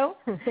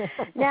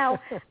 Now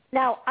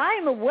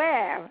I'm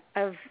aware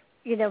of,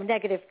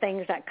 negative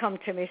things that come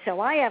to me, so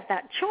I have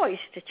that choice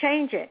to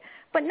change it.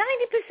 But 90%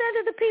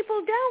 of the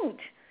people don't.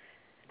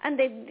 And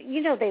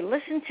they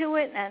listen to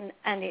it, and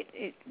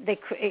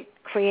it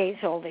creates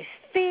all this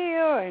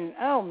fear, and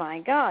oh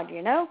my God,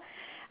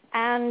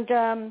 and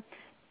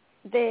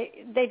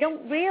they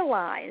don't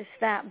realize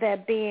that they're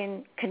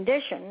being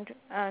conditioned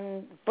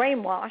and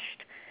brainwashed.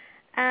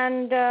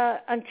 And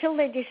until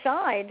they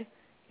decide,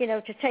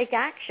 to take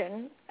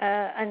action,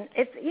 and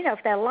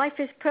if their life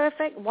is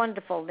perfect,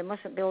 wonderful, they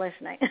mustn't be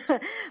listening.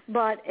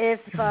 But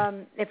if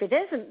it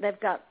isn't,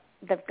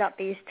 they've got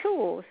these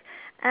tools,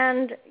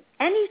 and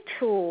any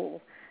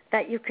tool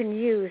that you can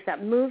use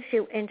that moves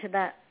you into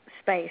that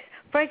space.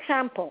 For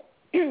example,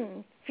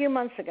 a few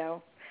months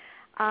ago,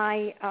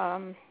 I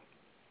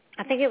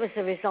think it was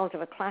the result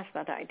of a class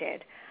that I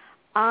did.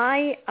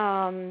 I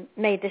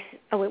made this.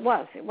 Oh, it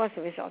was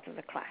the result of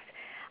the class.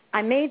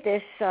 I made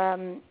this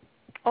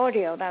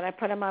audio that I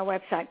put on my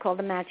website called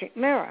The Magic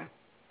Mirror.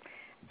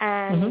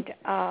 And,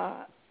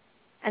 a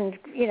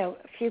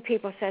few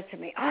people said to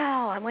me,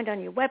 oh, I went on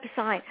your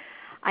website.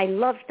 I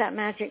loved that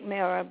magic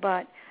mirror,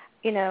 but,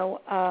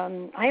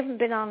 I haven't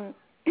been on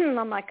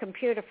my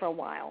computer for a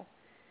while.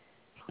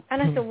 And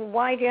I said, well,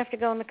 why do you have to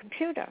go on the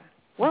computer?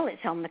 Well,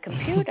 it's on the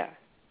computer.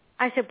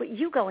 I said, but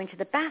you go into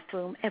the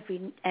bathroom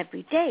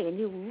every day and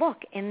you look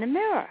in the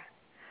mirror.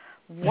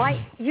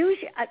 Why?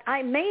 Usually,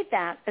 I made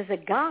that as a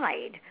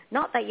guide,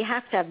 not that you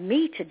have to have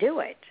me to do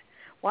it.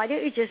 Why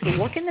don't you just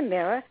look in the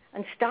mirror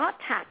and start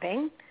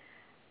tapping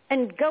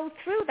and go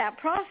through that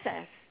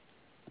process?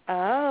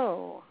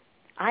 Oh,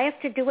 I have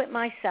to do it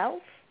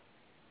myself?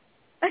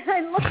 And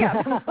I look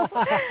at them.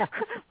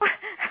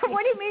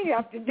 What do you mean you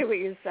have to do it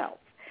yourself?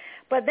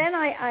 But then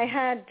I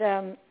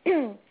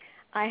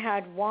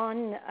had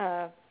one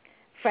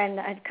friend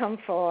that had come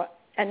for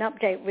an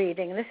update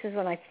reading. This is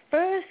when I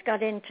first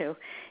got into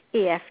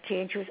EFT,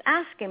 and she was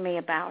asking me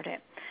about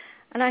it.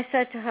 And I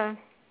said to her,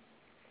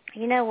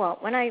 you know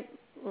what, when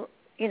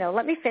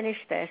let me finish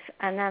this,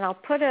 and then I'll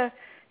put a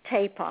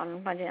tape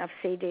on. I didn't have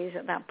CDs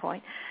at that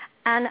point,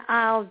 and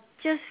I'll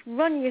just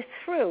run you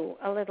through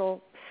a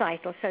little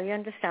cycle so you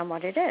understand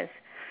what it is.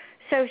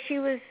 So she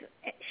was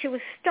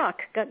stuck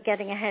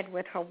getting ahead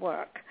with her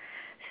work.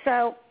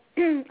 So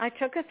I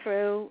took her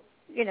through,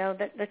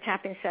 the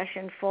tapping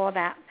session for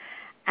that.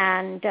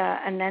 And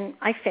then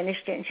I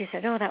finished it, and she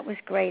said, oh, that was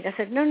great. I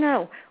said,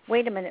 no,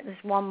 wait a minute,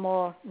 there's one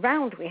more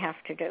round we have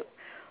to do.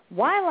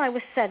 While I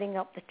was setting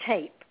up the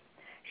tape,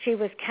 she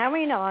was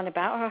carrying on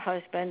about her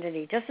husband, and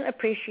he doesn't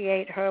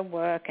appreciate her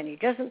work, and he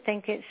doesn't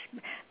think it's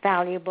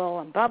valuable,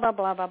 and blah, blah,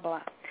 blah, blah,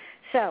 blah.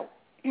 So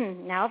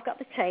now I've got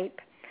the tape.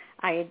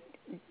 I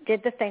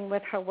did the thing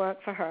with her work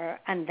for her,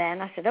 and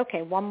then I said,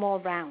 okay, one more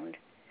round.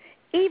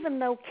 Even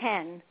though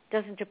Ken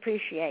doesn't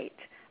appreciate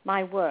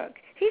my work,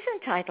 he's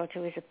entitled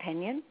to his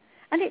opinion,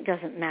 and it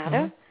doesn't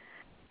matter.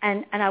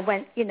 And I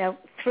went,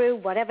 through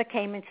whatever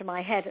came into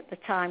my head at the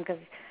time, because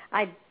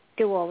I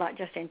do all that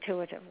just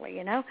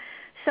intuitively,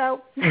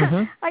 So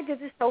I did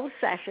this whole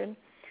session.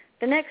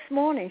 The next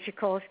morning, she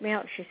calls me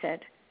up. She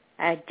said,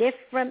 a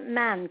different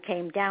man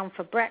came down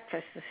for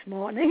breakfast this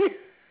morning,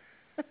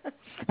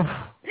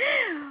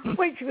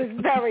 which was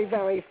very,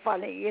 very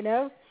funny,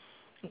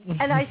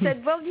 And I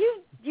said, well,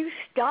 you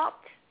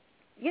stopped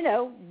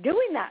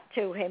doing that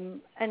to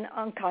him, and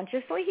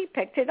unconsciously he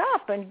picked it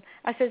up. And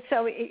I said,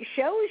 so it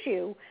shows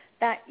you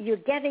that you're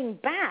getting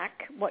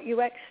back what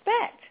you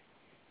expect.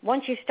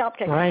 Once you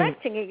stopped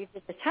expecting it, you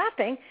did the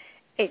tapping,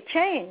 it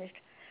changed.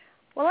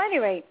 Well,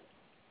 anyway,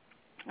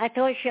 I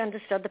thought she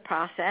understood the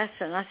process,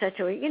 and I said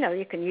to her,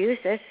 you can use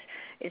this.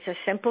 It's a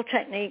simple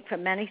technique for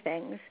many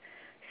things.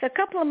 So a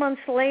couple of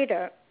months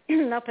later,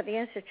 up at the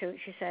Institute,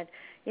 she said,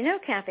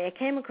 Kathy, I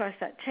came across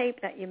that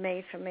tape that you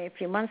made for me a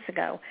few months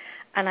ago,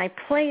 and I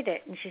played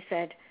it, and she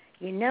said,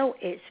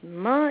 it's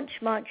much,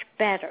 much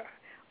better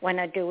when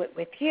I do it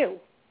with you.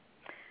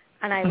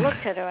 And I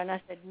looked at her and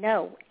I said,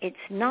 no, it's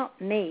not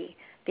me.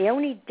 The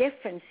only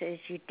difference is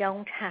you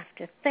don't have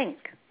to think.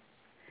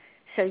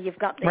 So you've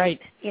got the,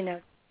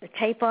 the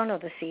tape on or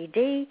the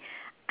CD,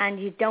 and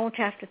you don't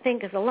have to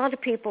think, because a lot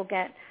of people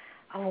get,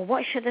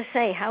 what should I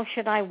say? How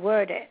should I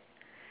word it?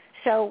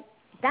 So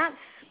that's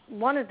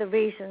one of the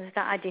reasons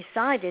that I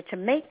decided to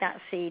make that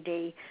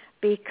CD,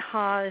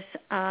 because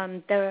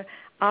there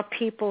are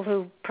people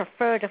who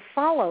prefer to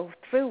follow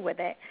through with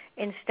it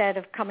instead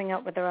of coming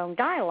up with their own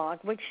dialogue,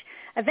 which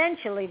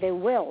eventually they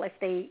will if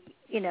they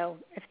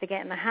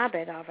get in the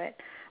habit of it.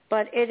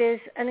 But it is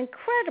an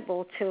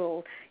incredible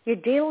tool. You're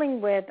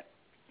dealing with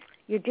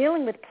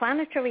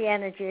planetary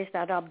energies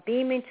that are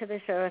beaming to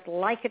this earth,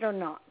 like it or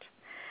not,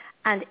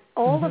 and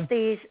all of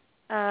these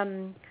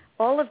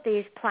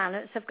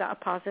planets have got a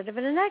positive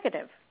and a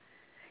negative.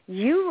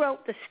 You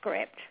wrote the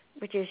script,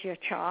 which is your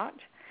chart,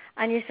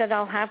 and you said,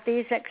 I'll have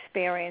these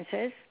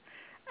experiences,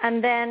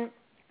 and then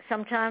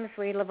sometimes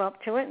we live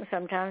up to it and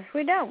sometimes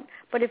we don't.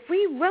 But if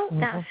we wrote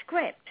that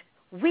script,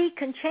 we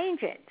can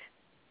change it.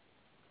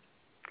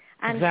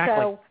 And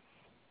so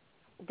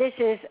this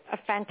is a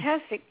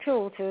fantastic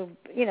tool to,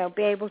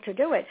 be able to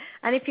do it.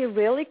 And if you're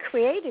really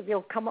creative,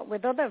 you'll come up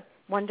with other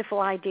wonderful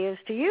ideas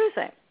to use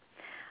it.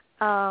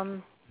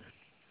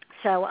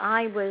 So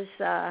I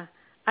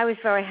was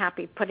very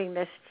happy putting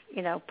this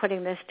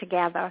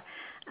together,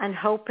 and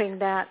hoping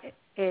that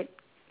it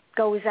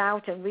goes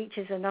out and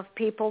reaches enough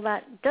people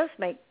that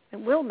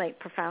will make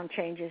profound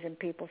changes in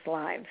people's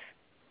lives.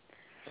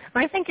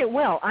 I think it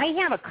will. I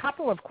have a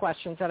couple of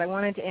questions that I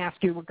wanted to ask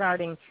you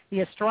regarding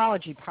the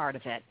astrology part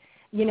of it.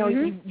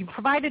 You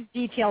provided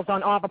details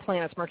on all the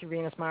planets, Mercury,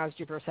 Venus, Mars,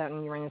 Jupiter,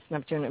 Saturn, Uranus,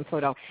 Neptune, and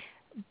Pluto.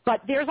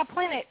 But there's a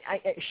planet,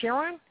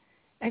 Charon,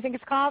 I think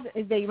it's called.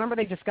 Remember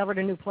they discovered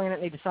a new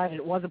planet and they decided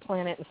it was a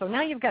planet. And so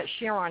now you've got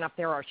Charon up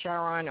there, or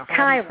Charon, or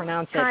how do you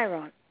pronounce it?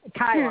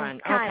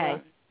 Chiron.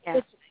 Okay. Yeah.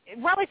 It's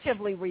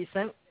relatively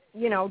recent,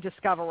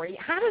 discovery.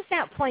 How does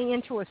that play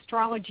into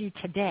astrology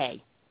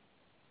today?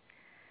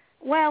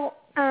 Well,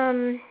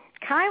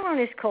 Chiron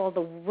is called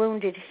the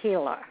wounded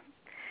healer.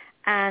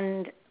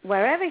 And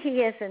wherever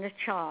he is in a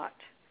chart,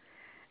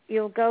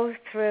 you'll go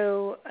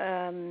through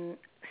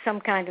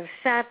some kind of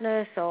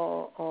sadness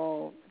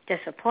or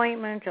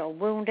disappointment or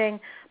wounding,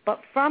 but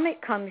from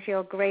it comes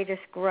your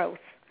greatest growth.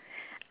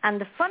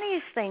 And the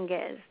funniest thing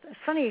is, it's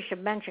funny you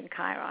should mention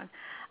Chiron,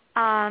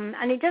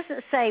 and it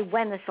doesn't say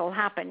when this will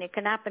happen. It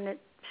can happen at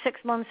 6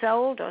 months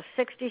old or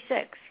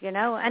 66,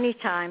 any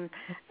time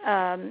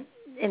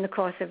in the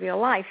course of your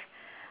life.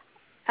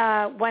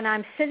 When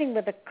I'm sitting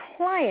with a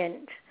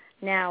client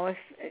now,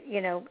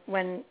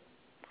 when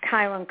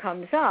Chiron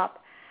comes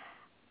up,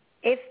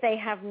 if they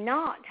have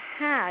not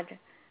had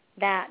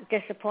that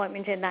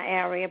disappointment in that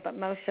area, but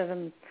most of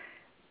them,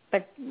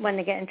 but when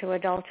they get into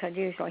adulthood,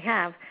 usually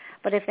have.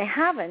 But if they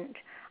haven't,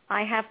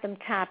 I have them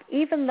tap,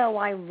 even though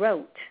I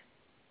wrote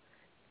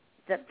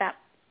that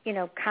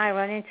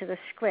Chiron into the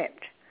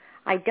script,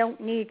 I don't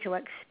need to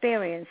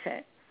experience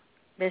it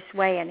this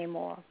way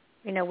anymore,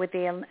 with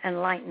the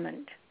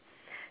enlightenment.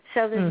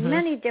 So there's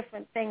many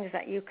different things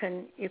that you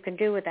can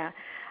do with that.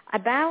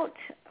 About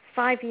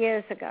 5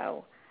 years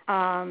ago,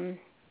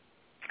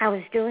 I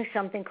was doing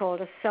something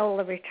called a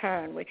solar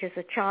return, which is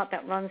a chart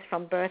that runs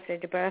from birthday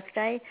to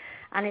birthday,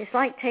 and it's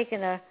like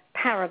taking a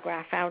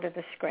paragraph out of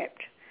the script.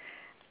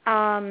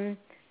 And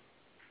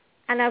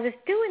I was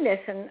doing this,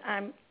 and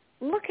I'm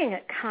looking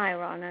at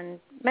Chiron, and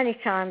many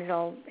times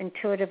I'll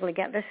intuitively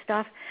get this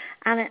stuff,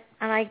 and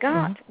I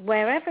got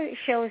wherever it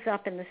shows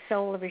up in the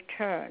solar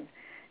return,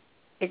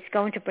 it's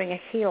going to bring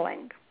a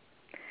healing.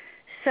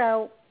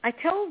 So I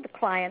told the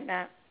client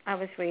that I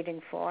was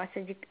reading for, I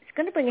said, it's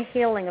going to bring a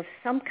healing of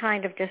some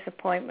kind of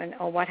disappointment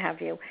or what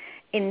have you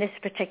in this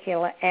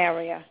particular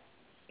area,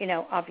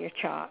 of your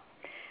chart.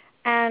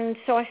 And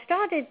so I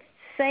started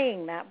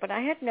saying that, but I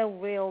had no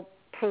real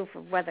proof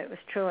of whether it was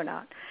true or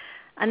not.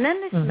 And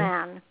then this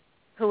man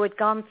who had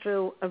gone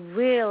through a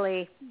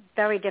really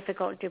very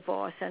difficult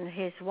divorce, and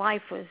his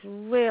wife was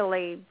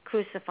really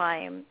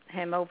crucifying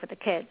him over the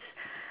kids,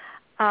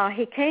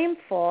 he came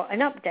for an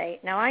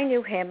update. Now, I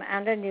knew him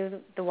and I knew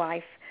the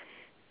wife.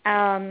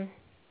 And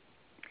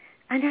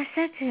I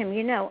said to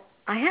him,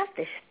 I have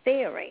this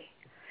theory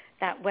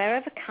that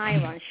wherever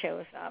Chiron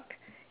shows up,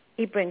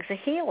 he brings a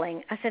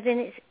healing. I said, and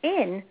it's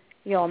in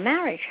your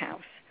marriage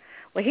house.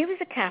 Well, he was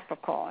a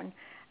Capricorn,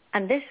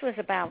 and this was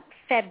about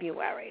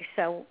February.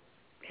 So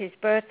his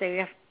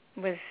birthday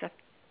was,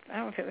 I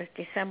don't know if it was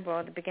December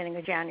or the beginning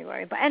of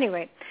January. But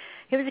anyway,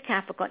 he was a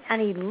Capricorn,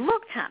 and he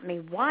looked at me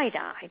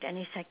wide-eyed, and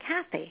he said,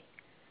 Kathy,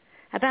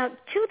 about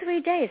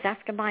 2-3 days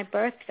after my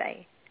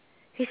birthday,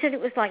 he said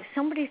it was like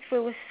somebody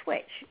threw a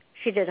switch.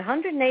 She did a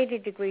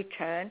 180-degree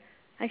turn,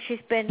 and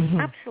she's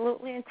been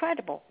absolutely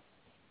incredible.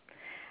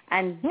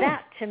 And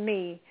that, to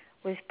me,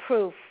 was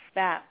proof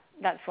that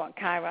that's what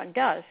Chiron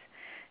does.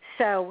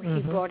 So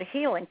he brought a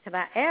healing to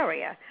that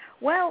area.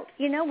 Well,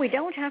 we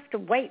don't have to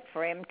wait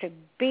for him to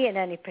be in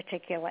any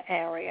particular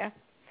area.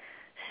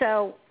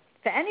 So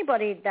for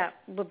anybody that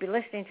will be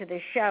listening to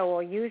this show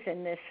or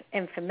using this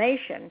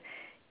information,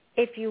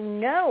 if you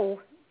know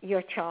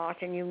your chart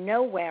and you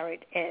know where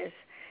it is,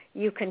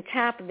 you can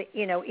tap,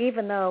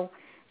 even though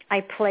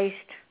I placed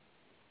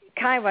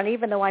Chiron,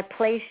 even though I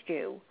placed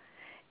you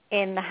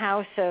in the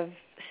house of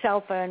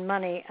self-earned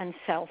money and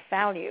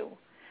self-value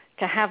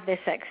to have this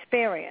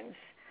experience,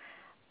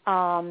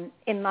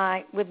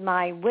 with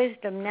my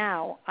wisdom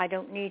now, I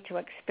don't need to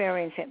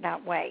experience it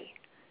that way.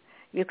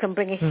 You can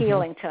bring a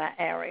healing to that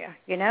area,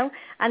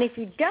 And if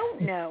you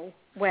don't know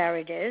where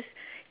it is,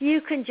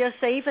 you can just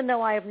say, even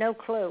though I have no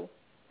clue,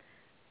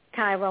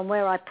 Chiron,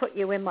 where I put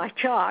you in my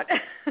chart.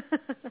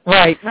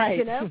 Right.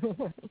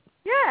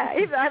 Yeah,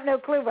 even I have no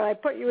clue where I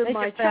put you in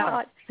my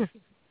chart.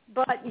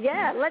 But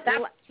yeah,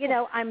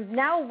 I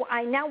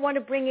now want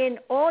to bring in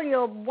all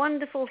your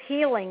wonderful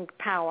healing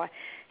power.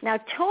 Now,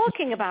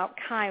 talking about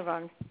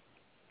Chiron,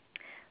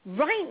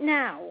 right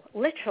now,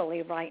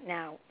 literally right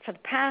now, for the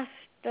past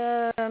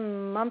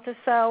month or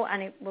so,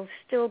 and it will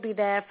still be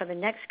there for the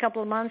next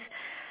couple of months,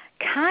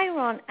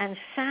 Chiron and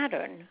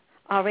Saturn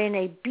are in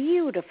a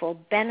beautiful,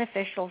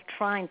 beneficial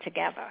trine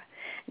together.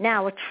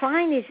 Now, a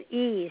trine is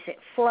ease, it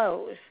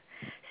flows.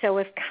 So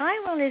if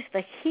Chiron is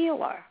the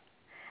healer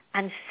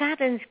and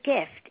Saturn's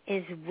gift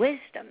is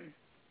wisdom,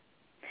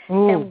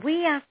 then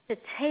we have to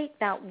take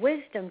that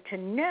wisdom to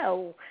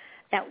know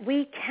that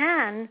we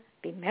can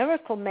be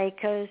miracle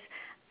makers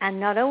and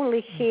not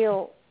only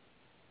heal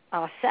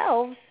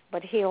ourselves,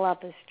 but heal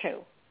others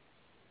too.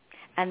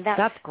 And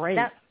that's great.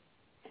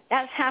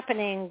 That's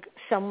happening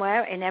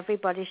somewhere in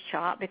everybody's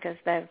chart because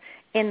they're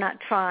in that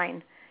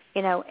trine,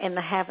 in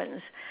the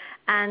heavens.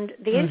 And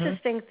the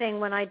interesting thing,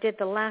 when I did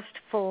the last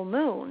full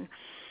moon,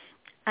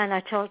 and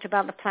I talked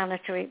about the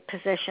planetary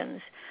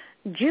positions,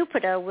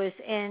 Jupiter was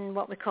in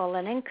what we call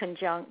an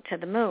inconjunct to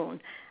the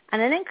moon.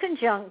 And an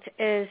inconjunct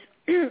is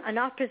an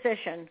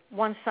opposition,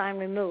 one sign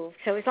removed.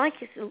 So it's like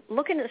you're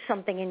looking at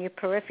something in your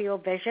peripheral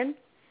vision.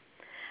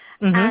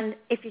 And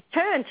if you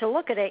turn to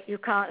look at it, you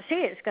can't see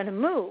it. It's going to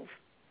move.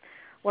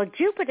 Well,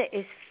 Jupiter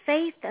is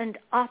faith and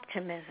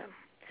optimism.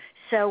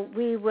 So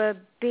we were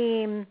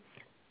being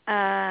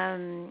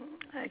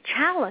challenged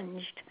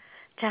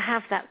to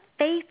have that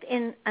faith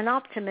in and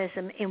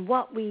optimism in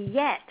what we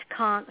yet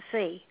can't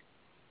see.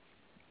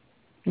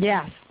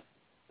 Yes.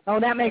 Oh,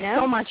 that makes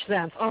so much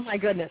sense. Oh, my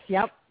goodness.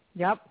 Yep.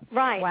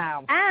 Right.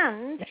 Wow.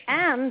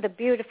 And the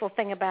beautiful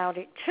thing about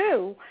it,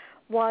 too,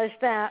 was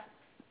that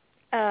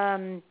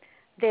the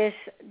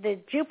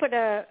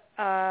Jupiter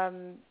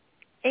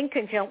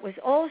inconjunct was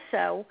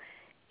also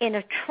in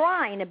a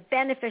trine, a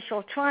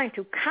beneficial trine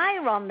to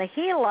Chiron, the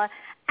healer,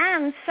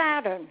 and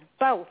Saturn,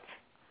 both.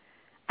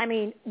 I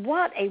mean,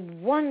 what a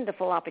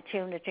wonderful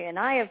opportunity. And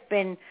I have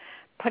been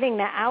putting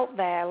that out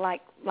there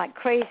like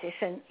crazy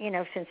since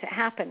it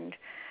happened.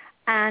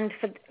 And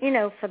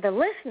for the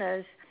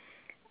listeners,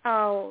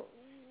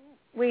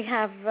 we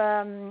have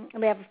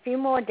a few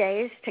more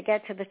days to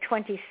get to the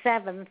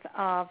 27th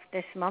of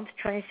this month,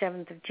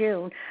 27th of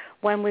June,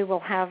 when we will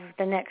have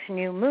the next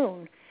new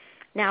moon.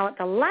 Now, at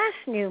the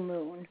last new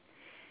moon,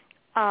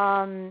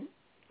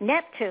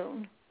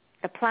 Neptune,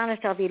 the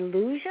planet of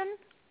illusion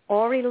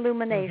or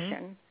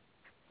illumination,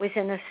 was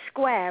in a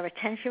square,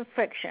 attention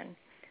friction,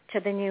 to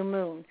the new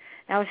moon.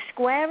 Now, a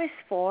square is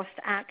forced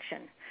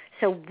action.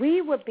 So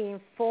we were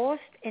being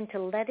forced into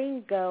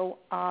letting go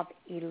of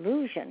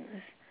illusions.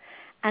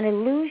 And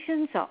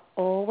illusions are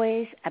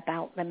always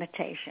about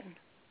limitation.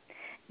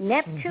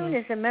 Neptune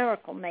is a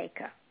miracle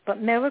maker,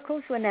 but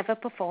miracles were never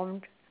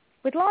performed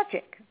with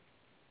logic.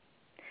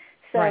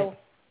 So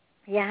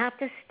you have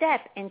to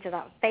step into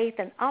that faith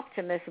and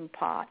optimism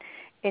part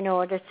in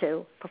order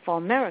to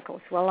perform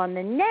miracles. Well, on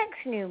the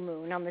next new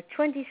moon, on the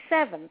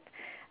 27th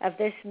of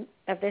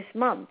this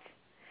month,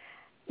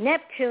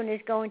 Neptune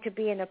is going to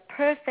be in a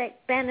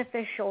perfect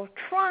beneficial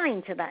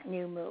trine to that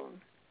new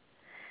moon.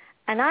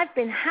 And I've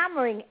been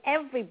hammering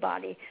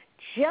everybody,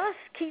 just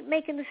keep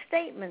making the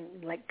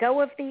statement, let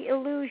go of the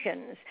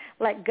illusions,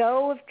 let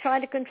go of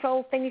trying to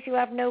control things you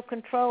have no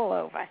control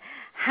over.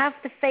 Have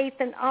the faith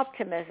and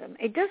optimism.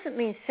 It doesn't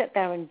mean sit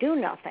there and do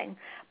nothing,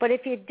 but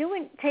if you're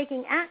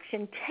taking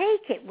action,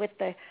 take it with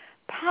the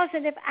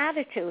positive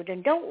attitude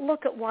and don't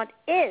look at what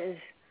is,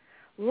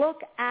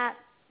 look at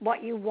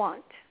what you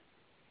want.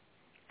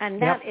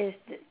 And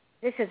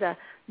this is a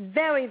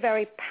very,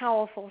 very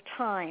powerful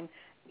time,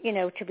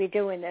 to be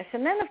doing this.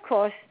 And then, of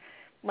course,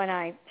 when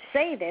I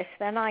say this,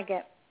 then I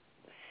get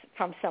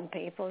from some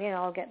people,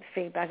 I'll get the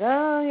feedback,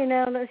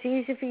 that's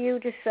easy for you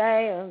to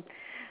say. And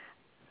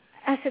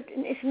I said,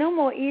 it's no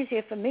more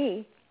easier for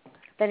me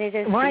than it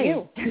is for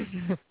you.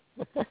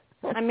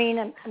 I mean,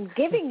 I'm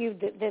giving you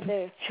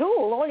the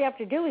tool. All you have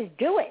to do is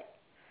do it.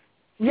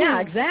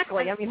 Yeah,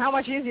 exactly. I mean, how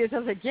much easier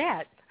does it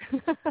get?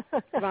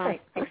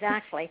 Right,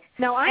 exactly.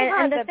 Now,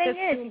 and the thing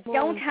is,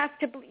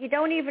 you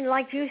don't even,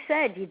 like you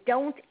said, you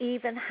don't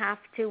even have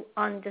to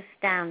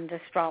understand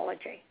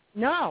astrology.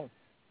 No,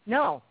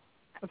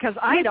 because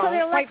I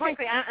don't. Quite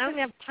frankly, I don't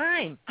have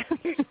time.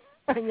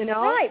 You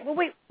know? Right. Well,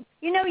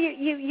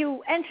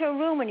 you enter a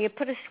room and you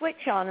put a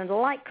switch on and the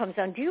light comes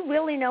on. Do you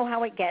really know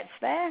how it gets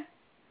there?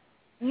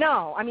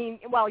 No, I mean,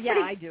 well, yeah,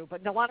 I do,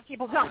 but a lot of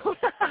people don't. Right.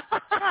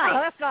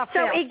 That's not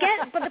fair.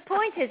 But the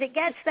point is, it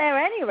gets there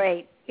at any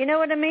rate. You know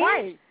what I mean?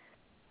 Right.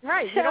 So,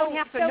 you don't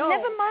have to know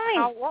never mind.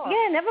 how it works.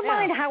 Yeah, never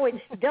mind how it's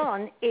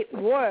done. It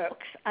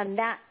works, and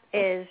that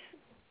is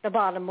the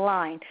bottom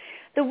line.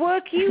 The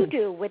work you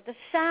do with the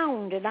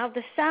sound and how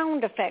the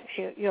sound affects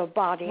your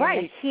body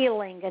and the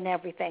healing and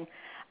everything.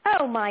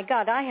 Oh, my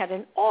God, I had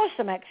an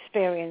awesome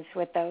experience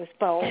with those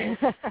bowls.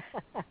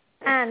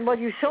 And, well,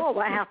 you saw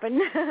what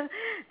happened.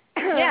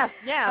 Yeah.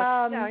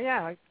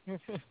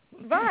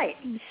 Right.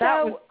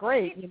 That was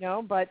great,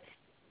 but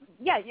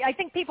yeah, I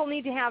think people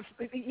need to have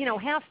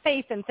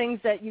faith in things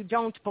that you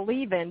don't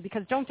believe in,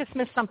 because don't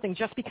dismiss something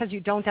just because you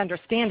don't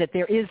understand it.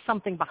 There is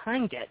something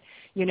behind it,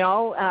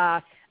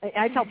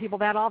 I tell people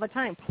that all the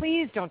time.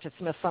 Please don't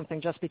dismiss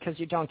something just because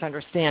you don't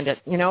understand it.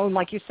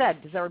 Like you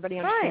said, does everybody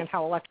understand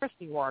how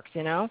electricity works,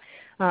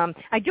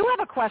 I do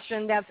have a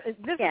question is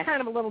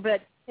kind of a little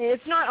bit,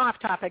 it's not off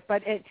topic,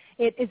 but it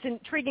is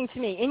intriguing to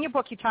me. In your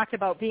book, you talked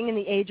about being in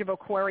the age of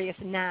Aquarius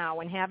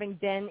now and having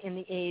been in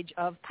the age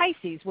of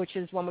Pisces, which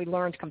is when we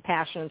learned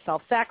compassion and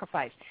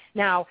self-sacrifice.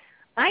 Now,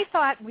 I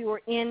thought we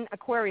were in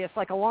Aquarius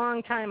like a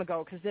long time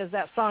ago, because there's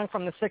that song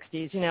from the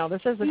 60s,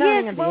 this is the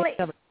dawning of the age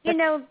of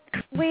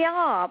we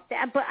are,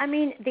 but I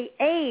mean, the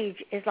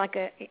age is like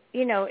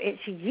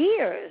it's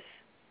years.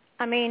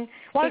 I mean,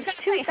 it's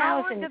 2000.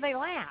 How long do they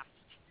last?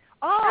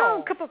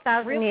 A couple of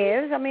thousand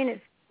years. I mean,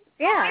 it's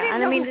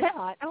I mean,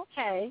 that.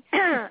 Okay.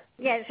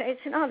 Yes,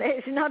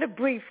 it's not a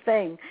brief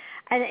thing,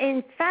 and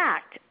in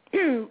fact,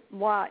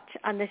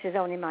 and this is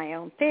only my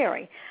own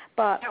theory,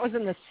 but that was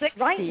in the 60s.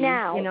 Right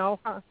now,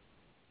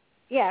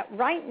 Yeah,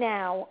 right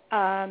now,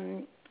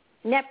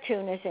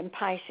 Neptune is in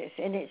Pisces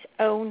in its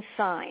own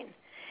sign.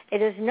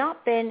 It has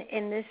not been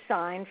in this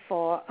sign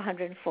for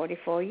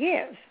 144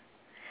 years.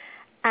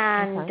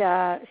 And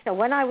so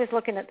when I was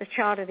looking at the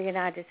chart of the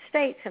United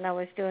States and I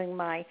was doing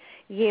my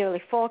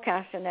yearly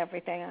forecast and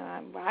everything,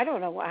 I don't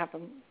know what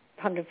happened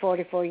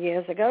 144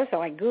 years ago, so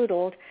I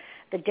Googled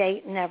the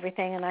date and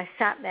everything, and I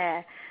sat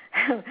there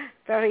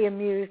very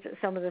amused at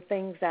some of the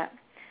things that,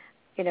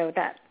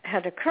 that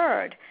had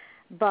occurred.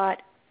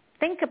 But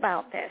think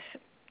about this.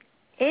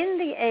 In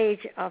the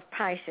age of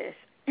Pisces,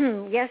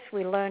 yes,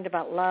 we learned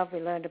about love, we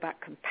learned about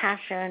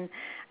compassion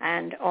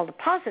and all the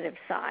positive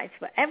sides,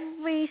 but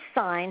every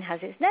sign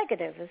has its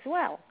negative as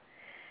well.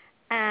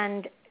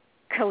 And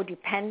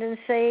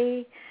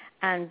codependency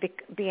and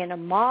being a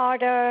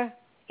martyr,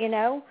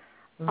 a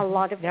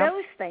lot of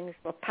those things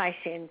were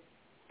Piscean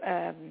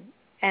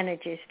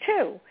energies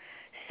too.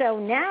 So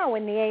now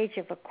in the age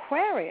of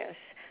Aquarius,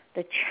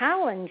 the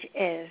challenge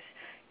is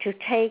to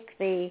take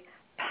the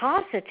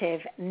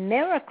positive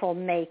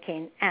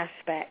miracle-making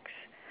aspects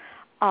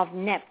of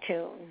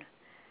Neptune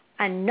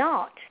and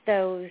not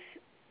those,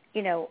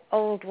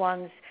 old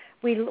ones.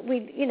 We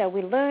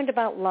learned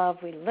about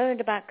love. We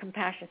learned about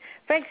compassion.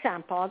 For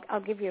example, I'll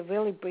give you a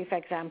really brief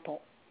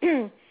example.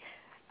 I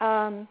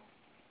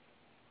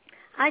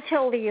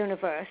told the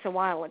universe a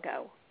while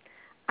ago,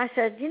 I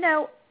said,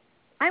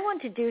 I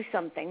want to do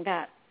something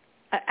that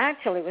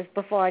actually it was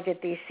before I did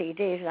these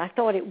CDs, and I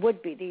thought it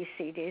would be these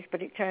CDs,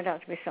 but it turned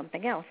out to be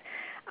something else.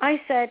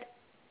 I said,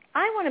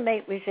 I want to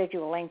make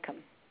residual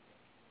income.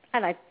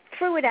 And I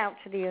threw it out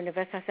to the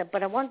universe. I said,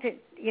 but I want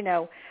it,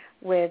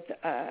 with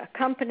a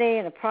company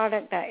and a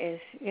product that is,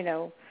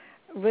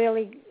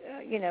 really,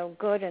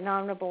 good and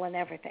honorable and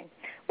everything.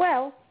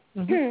 Well,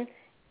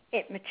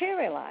 it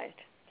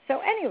materialized.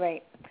 So at any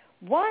rate,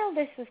 while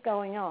this was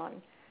going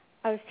on,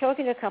 I was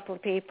talking to a couple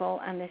of people,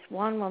 and this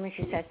one woman,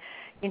 she said,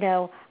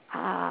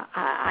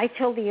 I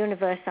told the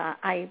universe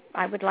I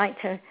would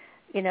like to,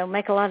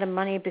 make a lot of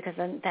money because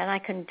then I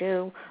can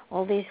do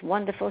all these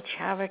wonderful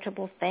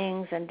charitable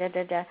things and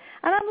da-da-da.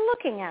 And I'm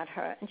looking at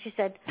her, and she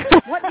said,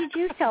 what did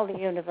you tell the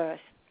universe?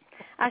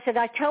 I said,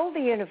 I told the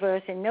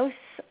universe in no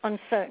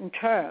uncertain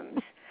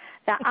terms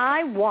that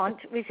I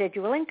want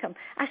residual income.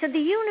 I said, the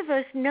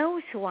universe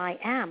knows who I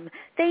am.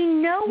 They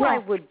know I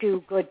would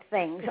do good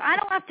things. I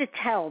don't have to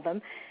tell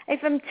them.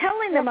 If I'm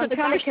telling them, I'm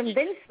trying to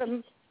convince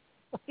them.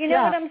 You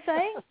know what I'm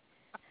saying?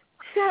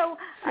 So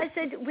I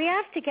said, we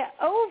have to get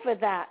over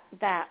that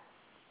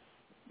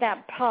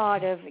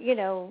part of,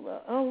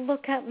 oh,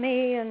 look at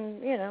me and,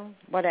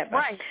 whatever.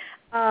 Right.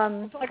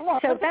 It's like,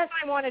 well, so that's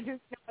what I want to do,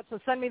 so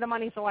send me the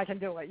money so I can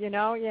do it, yeah.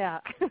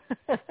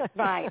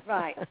 Right.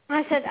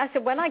 I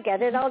said, when I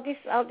get it, I'll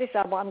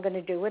decide what I'm going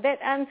to do with it.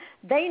 And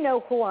they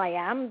know who I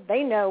am.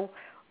 They know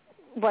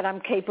what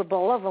I'm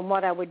capable of and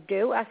what I would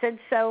do. I said,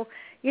 so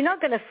you're not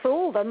going to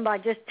fool them by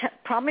just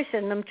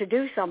promising them to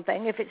do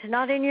something if it's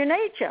not in your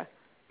nature.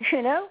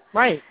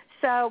 Right.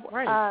 So,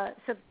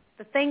 so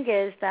the thing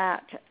is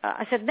that,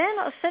 I said, they're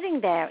not sitting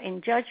there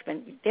in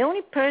judgment. The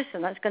only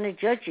person that's going to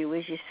judge you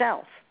is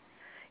yourself.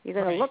 You're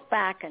going to look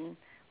back and,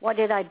 what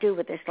did I do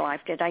with this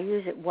life? Did I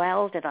use it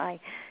well? Did I,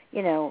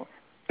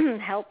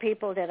 help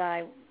people? Did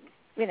I,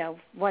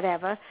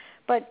 whatever?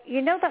 But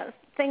you know that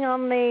thing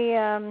on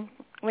the,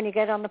 when you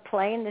get on the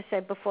plane, they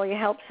say before you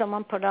help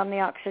someone, put on the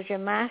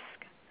oxygen mask?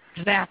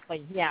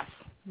 Exactly, yes.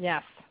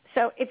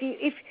 So if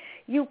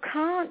you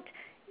can't,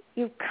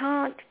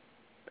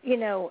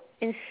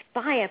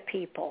 inspire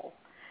people.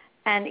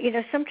 And,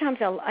 sometimes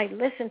I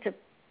listen to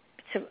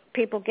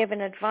people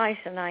giving advice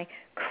and I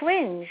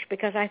cringe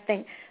because I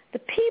think the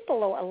people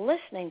who are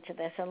listening to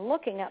this and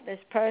looking at this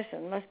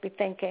person must be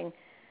thinking,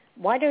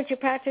 why don't you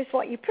practice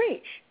what you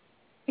preach?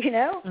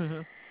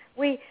 Mm-hmm.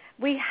 We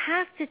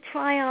have to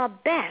try our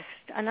best,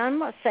 and I'm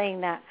not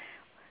saying that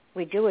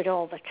we do it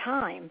all the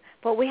time,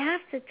 but we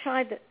have to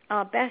try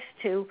our best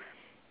to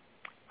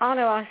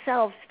honor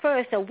ourselves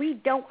first, so we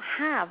don't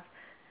have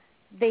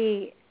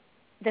the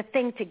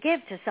thing to give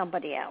to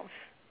somebody else.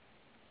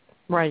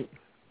 Right.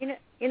 You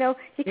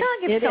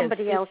can't give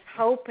somebody else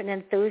hope and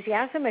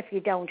enthusiasm if you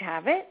don't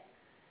have it.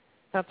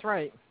 That's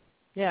right.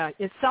 Yeah,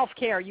 it's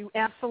self-care. You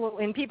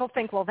absolutely, and people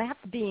think, well, that's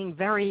being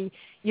very,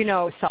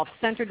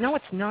 self-centered. No,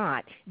 it's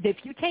not. If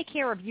you take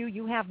care of you,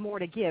 you have more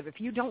to give.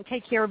 If you don't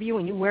take care of you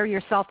and you wear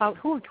yourself out,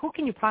 who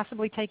can you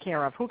possibly take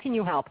care of? Who can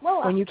you help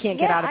when you can't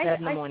get out of bed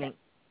in the morning?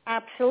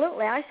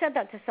 Absolutely. I said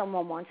that to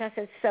someone once. I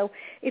said, so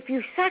if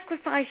you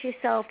sacrifice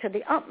yourself to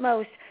the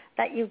utmost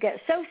that you get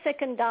so sick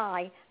and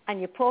die and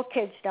your poor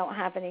kids don't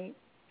have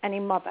any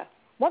mother,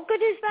 what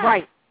good is that?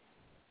 Right.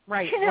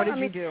 What did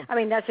you do? I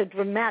mean, that's a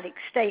dramatic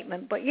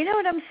statement, but you know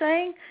what I'm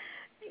saying?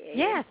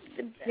 Yes.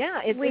 Yeah,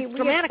 it's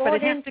dramatic, but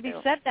it has to be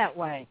said that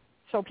way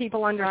so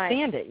people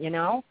understand it,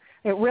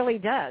 It really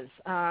does.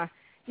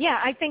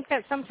 I think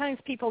that sometimes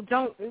people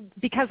don't,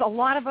 because a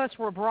lot of us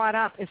were brought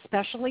up,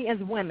 especially as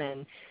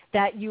women,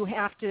 that you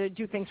have to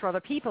do things for other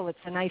people. It's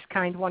a nice,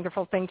 kind,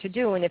 wonderful thing to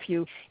do. And if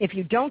you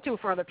don't do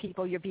for other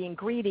people, you're being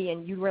greedy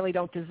and you really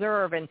don't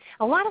deserve. And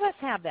a lot of us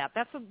have that.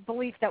 That's a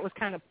belief that was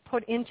kind of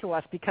put into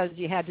us because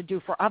you had to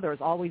do for others,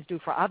 always do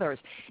for others.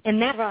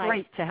 And that's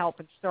great to help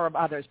and serve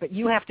others, but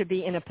you have to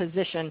be in a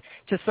position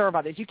to serve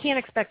others. You can't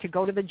expect to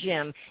go to the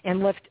gym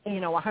and lift,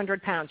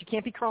 100 pounds. You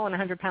can't be crawling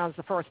 100 pounds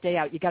the first day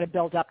out. You got to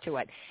build up to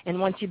it. And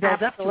once you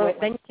build up to it,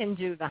 then you can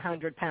do the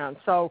 100 pounds.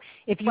 So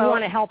if you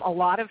want to help a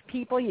lot of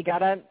people, you got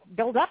to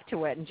build up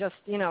to it and just,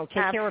 take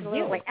care of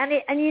you. And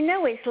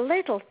it's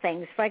little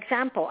things. For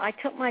example, I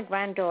took my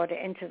granddaughter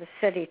into the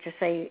city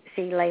to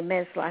see Les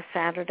Mis last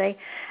Saturday,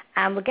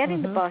 and we're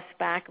getting the bus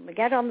back, and we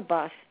get on the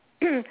bus,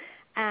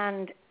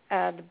 and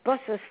the bus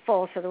was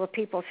full, so there were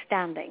people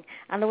standing,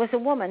 and there was a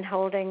woman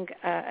holding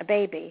a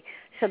baby.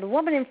 So the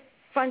woman in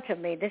front of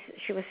me,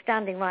 she was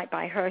standing right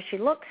by her. She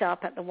looks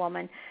up at the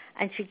woman,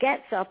 and she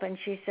gets up, and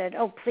she said,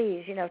 oh,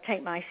 please,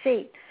 take my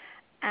seat.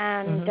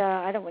 And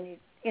I don't want you,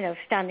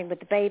 standing with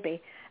the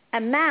baby. A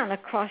man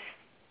across,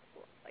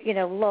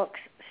 looks,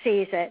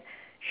 sees it.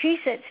 She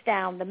sits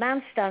down. The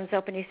man stands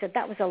up, and he said,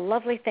 that was a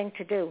lovely thing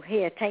to do.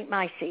 Here, take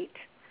my seat.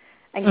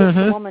 And gives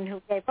the woman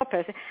who gave up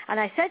her. And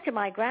I said to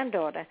my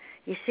granddaughter,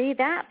 you see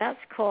that? That's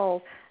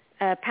called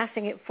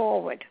passing it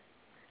forward.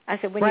 I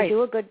said, when you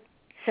do a good,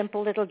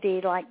 simple little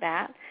deed like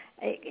that,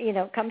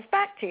 it comes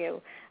back to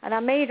you. And I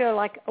made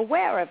her,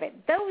 aware of it.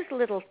 Those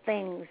little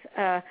things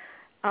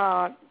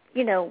are,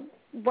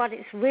 what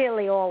it's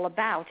really all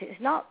about.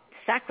 It's not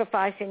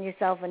sacrificing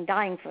yourself and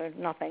dying for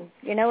nothing.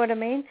 You know what I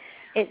mean?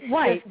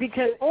 It's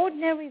because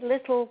ordinary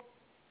little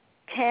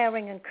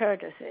caring and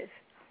courtesies.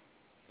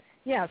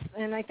 Yes,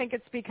 and I think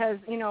it's because,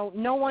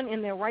 no one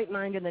in their right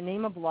mind in the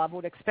name of love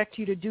would expect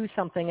you to do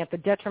something at the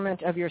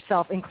detriment of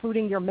yourself,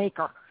 including your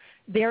maker.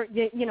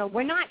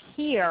 We're not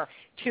here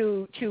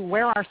to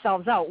wear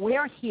ourselves out.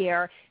 We're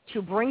here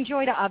to bring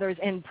joy to others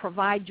and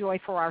provide joy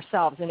for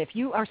ourselves. And if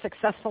you are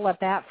successful at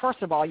that,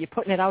 first of all, you're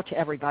putting it out to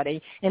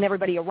everybody and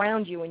everybody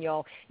around you, and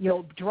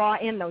you'll draw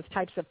in those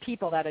types of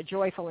people that are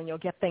joyful, and you'll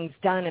get things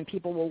done, and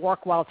people will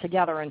work well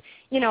together. And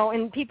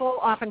and people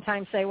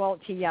oftentimes say, well,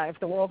 if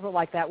the world were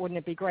like that, wouldn't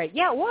it be great?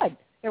 Yeah, it would.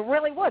 It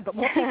really would, but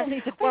more people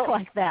need to think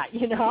like that,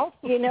 You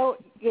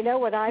know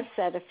what I've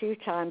said a few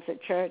times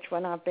at church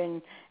when I've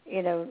been,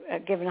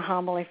 given a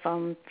homily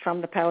from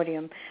the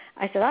podium.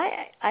 I said,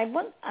 I'm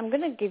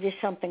going to give you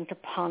something to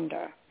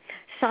ponder.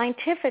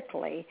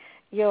 Scientifically,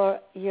 your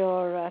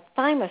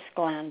thymus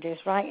gland is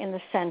right in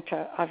the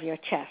center of your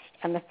chest,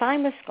 and the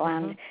thymus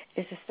gland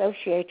is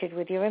associated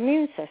with your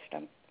immune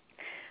system.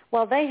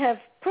 Well, they have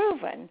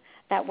proven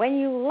that when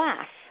you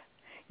laugh,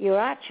 you're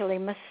actually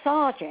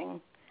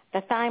massaging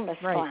the thymus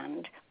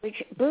gland,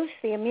 which boosts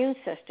the immune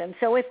system.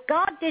 So if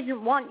God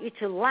didn't want you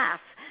to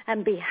laugh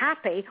and be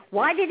happy,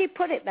 why did he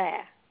put it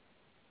there?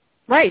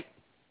 Right.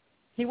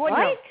 He wouldn't.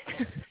 Right?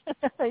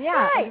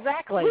 Yeah,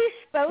 exactly. We're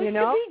supposed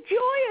to be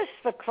joyous,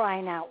 for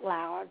crying out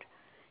loud.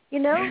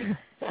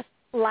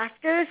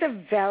 Laughter is a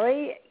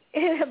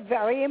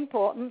very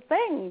important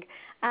thing.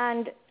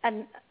 And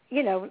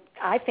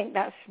I think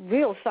that's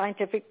real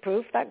scientific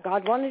proof that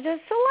God wanted us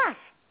to laugh.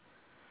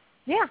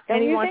 Yeah,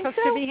 and he wants us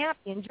to be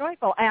happy and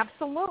joyful.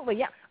 Absolutely,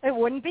 yeah. It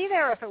wouldn't be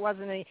there if it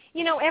wasn't any.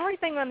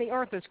 Everything on the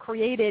earth is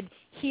created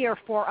here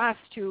for us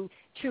to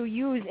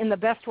use in the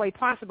best way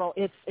possible.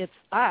 It's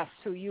us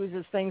who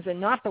uses things and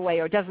not the way,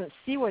 or doesn't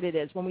see what it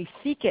is. When we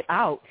seek it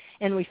out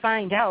and we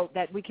find out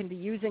that we can be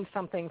using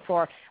something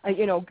for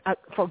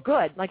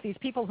good, like these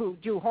people who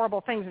do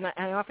horrible things, and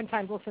I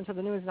oftentimes listen to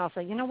the news and I'll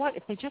say, you know what,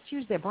 if they just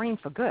use their brain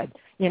for good,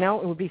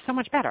 it would be so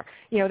much better.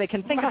 They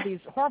can think of these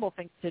horrible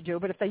things to do,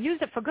 but if they use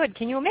it for good,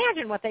 can you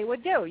imagine what they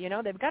would do?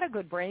 They've got a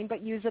good brain,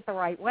 but use it the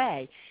right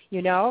way.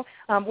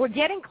 We're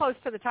getting close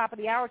to the top of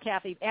the hour,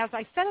 Kathy. As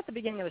I said at the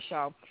beginning of the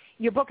show,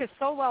 your book is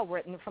so well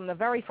written from the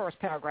very first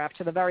paragraph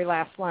to the very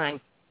last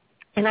line.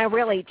 And I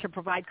really, to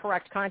provide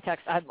correct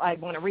context, I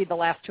want to read the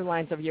last two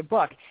lines of your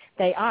book.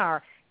 They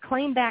are,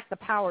 claim back the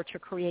power to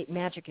create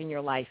magic in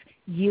your life.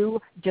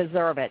 You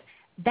deserve it.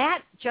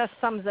 That just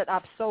sums it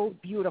up so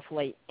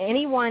beautifully.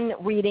 Anyone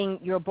reading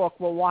your book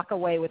will walk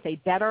away with a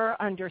better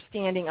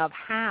understanding of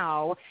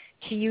how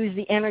to use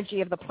the energy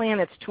of the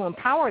planets to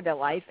empower their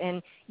life.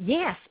 And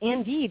yes,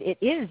 indeed, it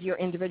is your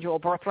individual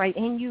birthright,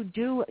 and you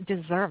do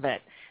deserve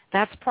it.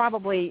 That's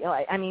probably,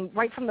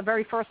 right from the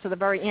very first to the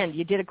very end,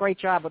 you did a great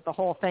job with the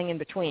whole thing in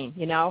between,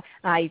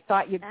 I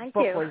thought your book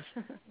was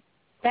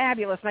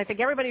fabulous, and I think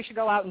everybody should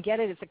go out and get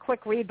it. It's a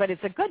quick read, but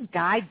it's a good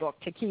guidebook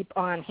to keep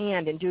on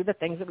hand and do the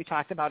things that we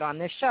talked about on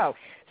this show.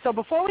 So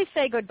before we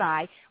say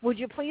goodbye, would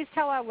you please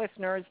tell our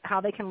listeners how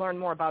they can learn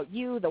more about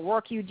you, the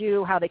work you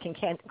do, how they can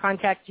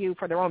contact you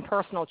for their own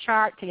personal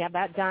chart to have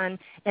that done,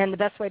 and the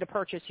best way to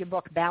purchase your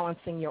book,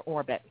 Balancing Your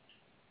Orbit?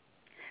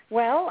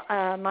 Well,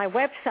 my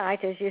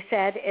website, as you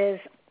said, is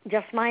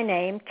just my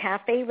name,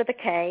 Kathy with a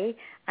K,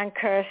 and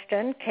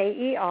Kerston,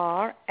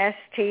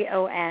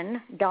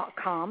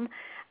 KERSTON.com.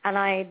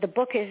 And the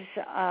book is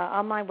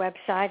on my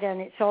website,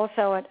 and it's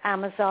also at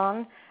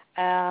Amazon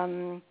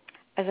as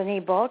an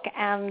ebook,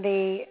 and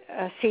the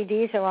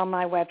CDs are on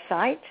my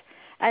website.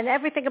 And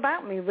everything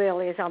about me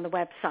really is on the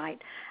website.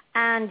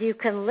 And you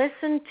can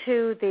listen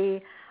to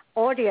the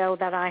audio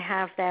that I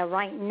have there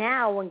right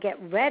now and get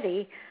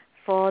ready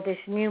for this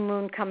new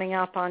moon coming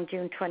up on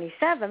June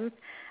 27th.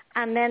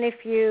 And then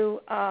if you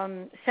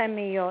send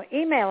me your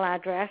email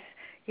address,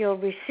 you'll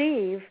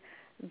receive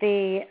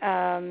the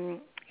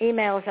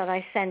emails that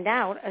I send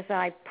out as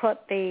I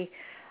put the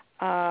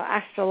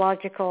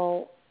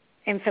astrological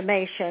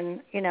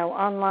information,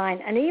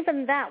 online. And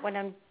even that, when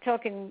I'm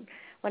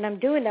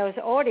doing those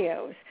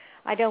audios,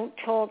 I don't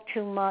talk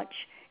too much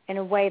in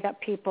a way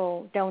that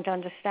people don't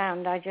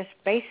understand. I just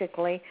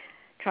basically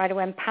try to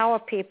empower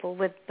people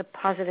with the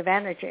positive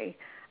energy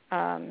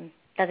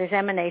that is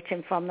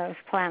emanating from those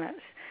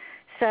planets.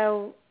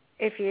 So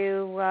if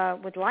you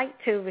would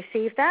like to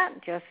receive that,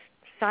 just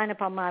sign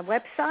up on my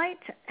website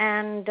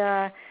and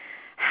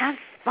have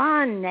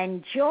fun,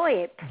 enjoy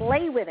it,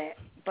 play with it.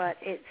 But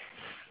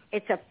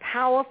it's a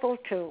powerful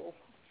tool.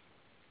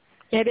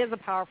 It is a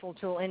powerful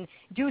tool, and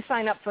do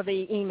sign up for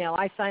the email.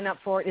 I sign up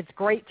for it. It's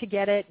great to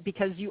get it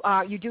because you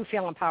do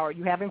feel empowered.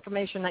 You have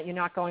information that you're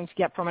not going to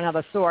get from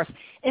another source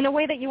in a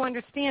way that you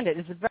understand it.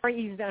 It's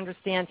very easy to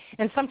understand,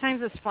 and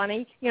sometimes it's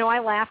funny. I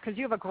laugh because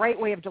you have a great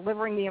way of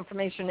delivering the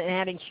information and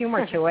adding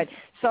humor to it.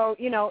 So,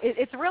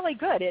 it's really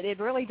good. It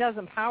really does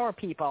empower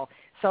people.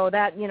 So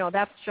that's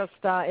just,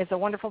 it's a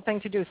wonderful thing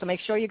to do. So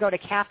make sure you go to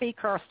Kathy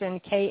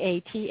Kerston,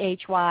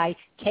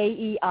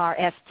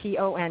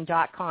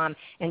 KathyKerston.com,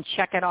 and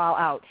check it all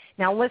out.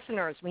 Now,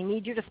 listeners, we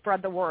need you to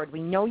spread the word.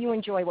 We know you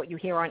enjoy what you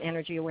hear on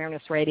Energy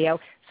Awareness Radio,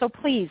 so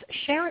please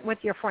share it with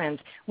your friends.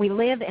 We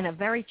live in a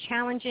very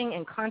challenging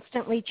and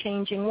constantly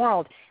changing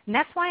world, and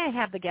that's why I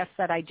have the guests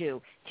that I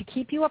do, to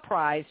keep you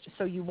apprised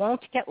so you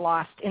won't get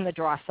lost in the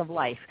dross of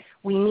life.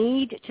 We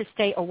need to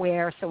stay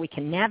aware so we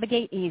can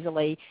navigate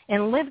easily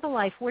and live the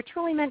life we're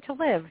truly meant to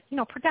live,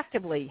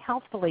 productively,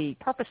 healthfully,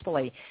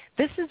 purposefully.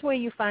 This is where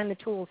you find the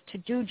tools to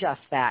do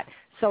just that.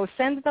 So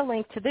send the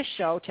link to this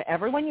show to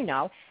everyone you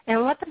know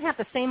and let them have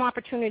the same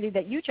opportunity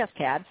that you just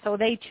had so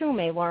they too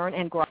may learn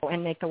and grow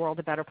and make the world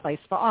a better place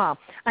for all.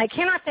 I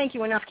cannot thank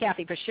you enough,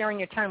 Kathy, for sharing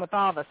your time with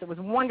all of us. It was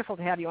wonderful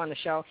to have you on the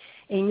show.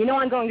 And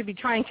I'm going to be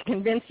trying to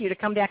convince you to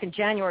come back in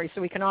January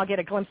so we can all get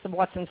a glimpse of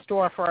what's in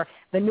store for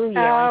the new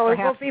year. Oh, it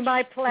will be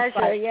my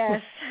pleasure,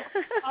 yes.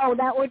 Oh,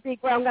 that would be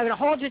great. I'm going to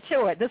hold you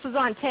to it. This is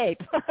on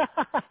tape.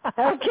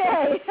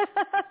 Okay.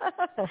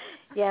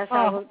 Yes,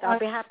 I'll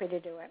be happy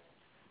to do it.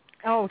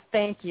 Oh,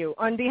 thank you.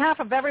 On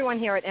behalf of everyone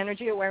here at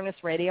Energy Awareness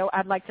Radio,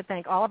 I'd like to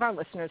thank all of our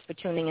listeners for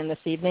tuning in this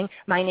evening.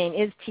 My name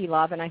is T.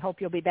 Love, and I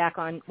hope you'll be back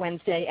on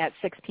Wednesday at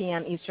 6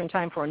 p.m. Eastern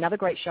Time for another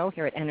great show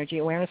here at Energy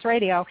Awareness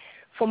Radio.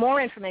 For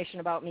more information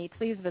about me,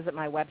 please visit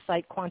my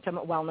website,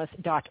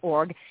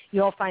 quantumwellness.org.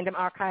 You'll find an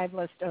archived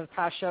list of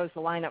past shows,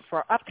 the lineup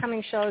for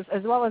upcoming shows,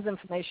 as well as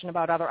information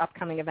about other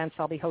upcoming events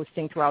I'll be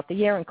hosting throughout the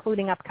year,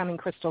 including upcoming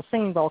Crystal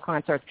Singing Bowl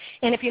concerts.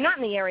 And if you're not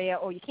in the area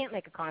or you can't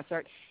make a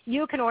concert,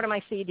 you can order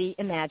my CD,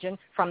 Imagine,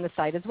 from the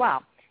site as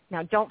well.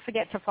 Now, don't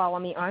forget to follow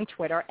me on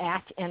Twitter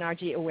at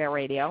NRG Aware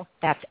Radio.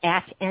 That's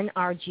at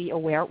NRG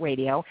Aware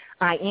Radio.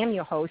 I am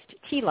your host,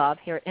 T-Love,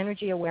 here at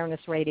Energy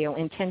Awareness Radio,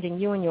 intending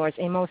you and yours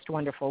a most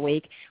wonderful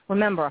week.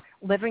 Remember,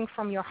 living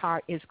from your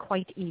heart is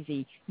quite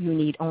easy. You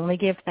need only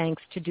give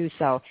thanks to do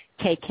so.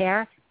 Take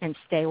care and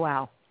stay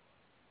well.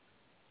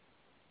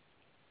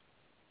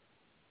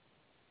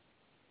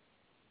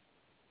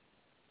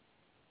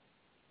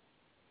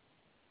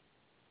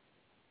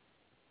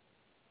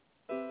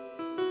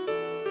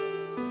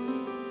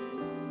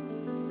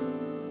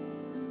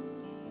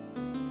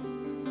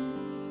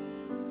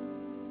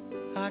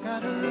 I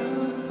got a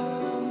roof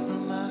over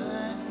my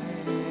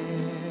head.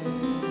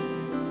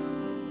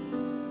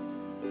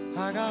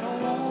 I got a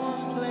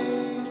warm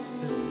place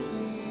to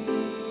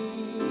sleep.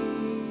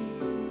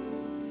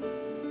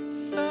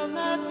 Some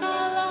nights I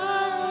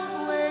lie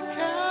awake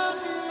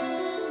counting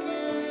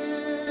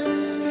years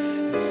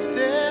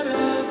instead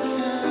of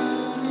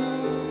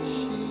counting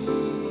sheep.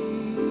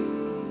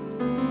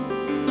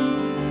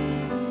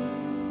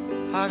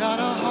 I got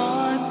a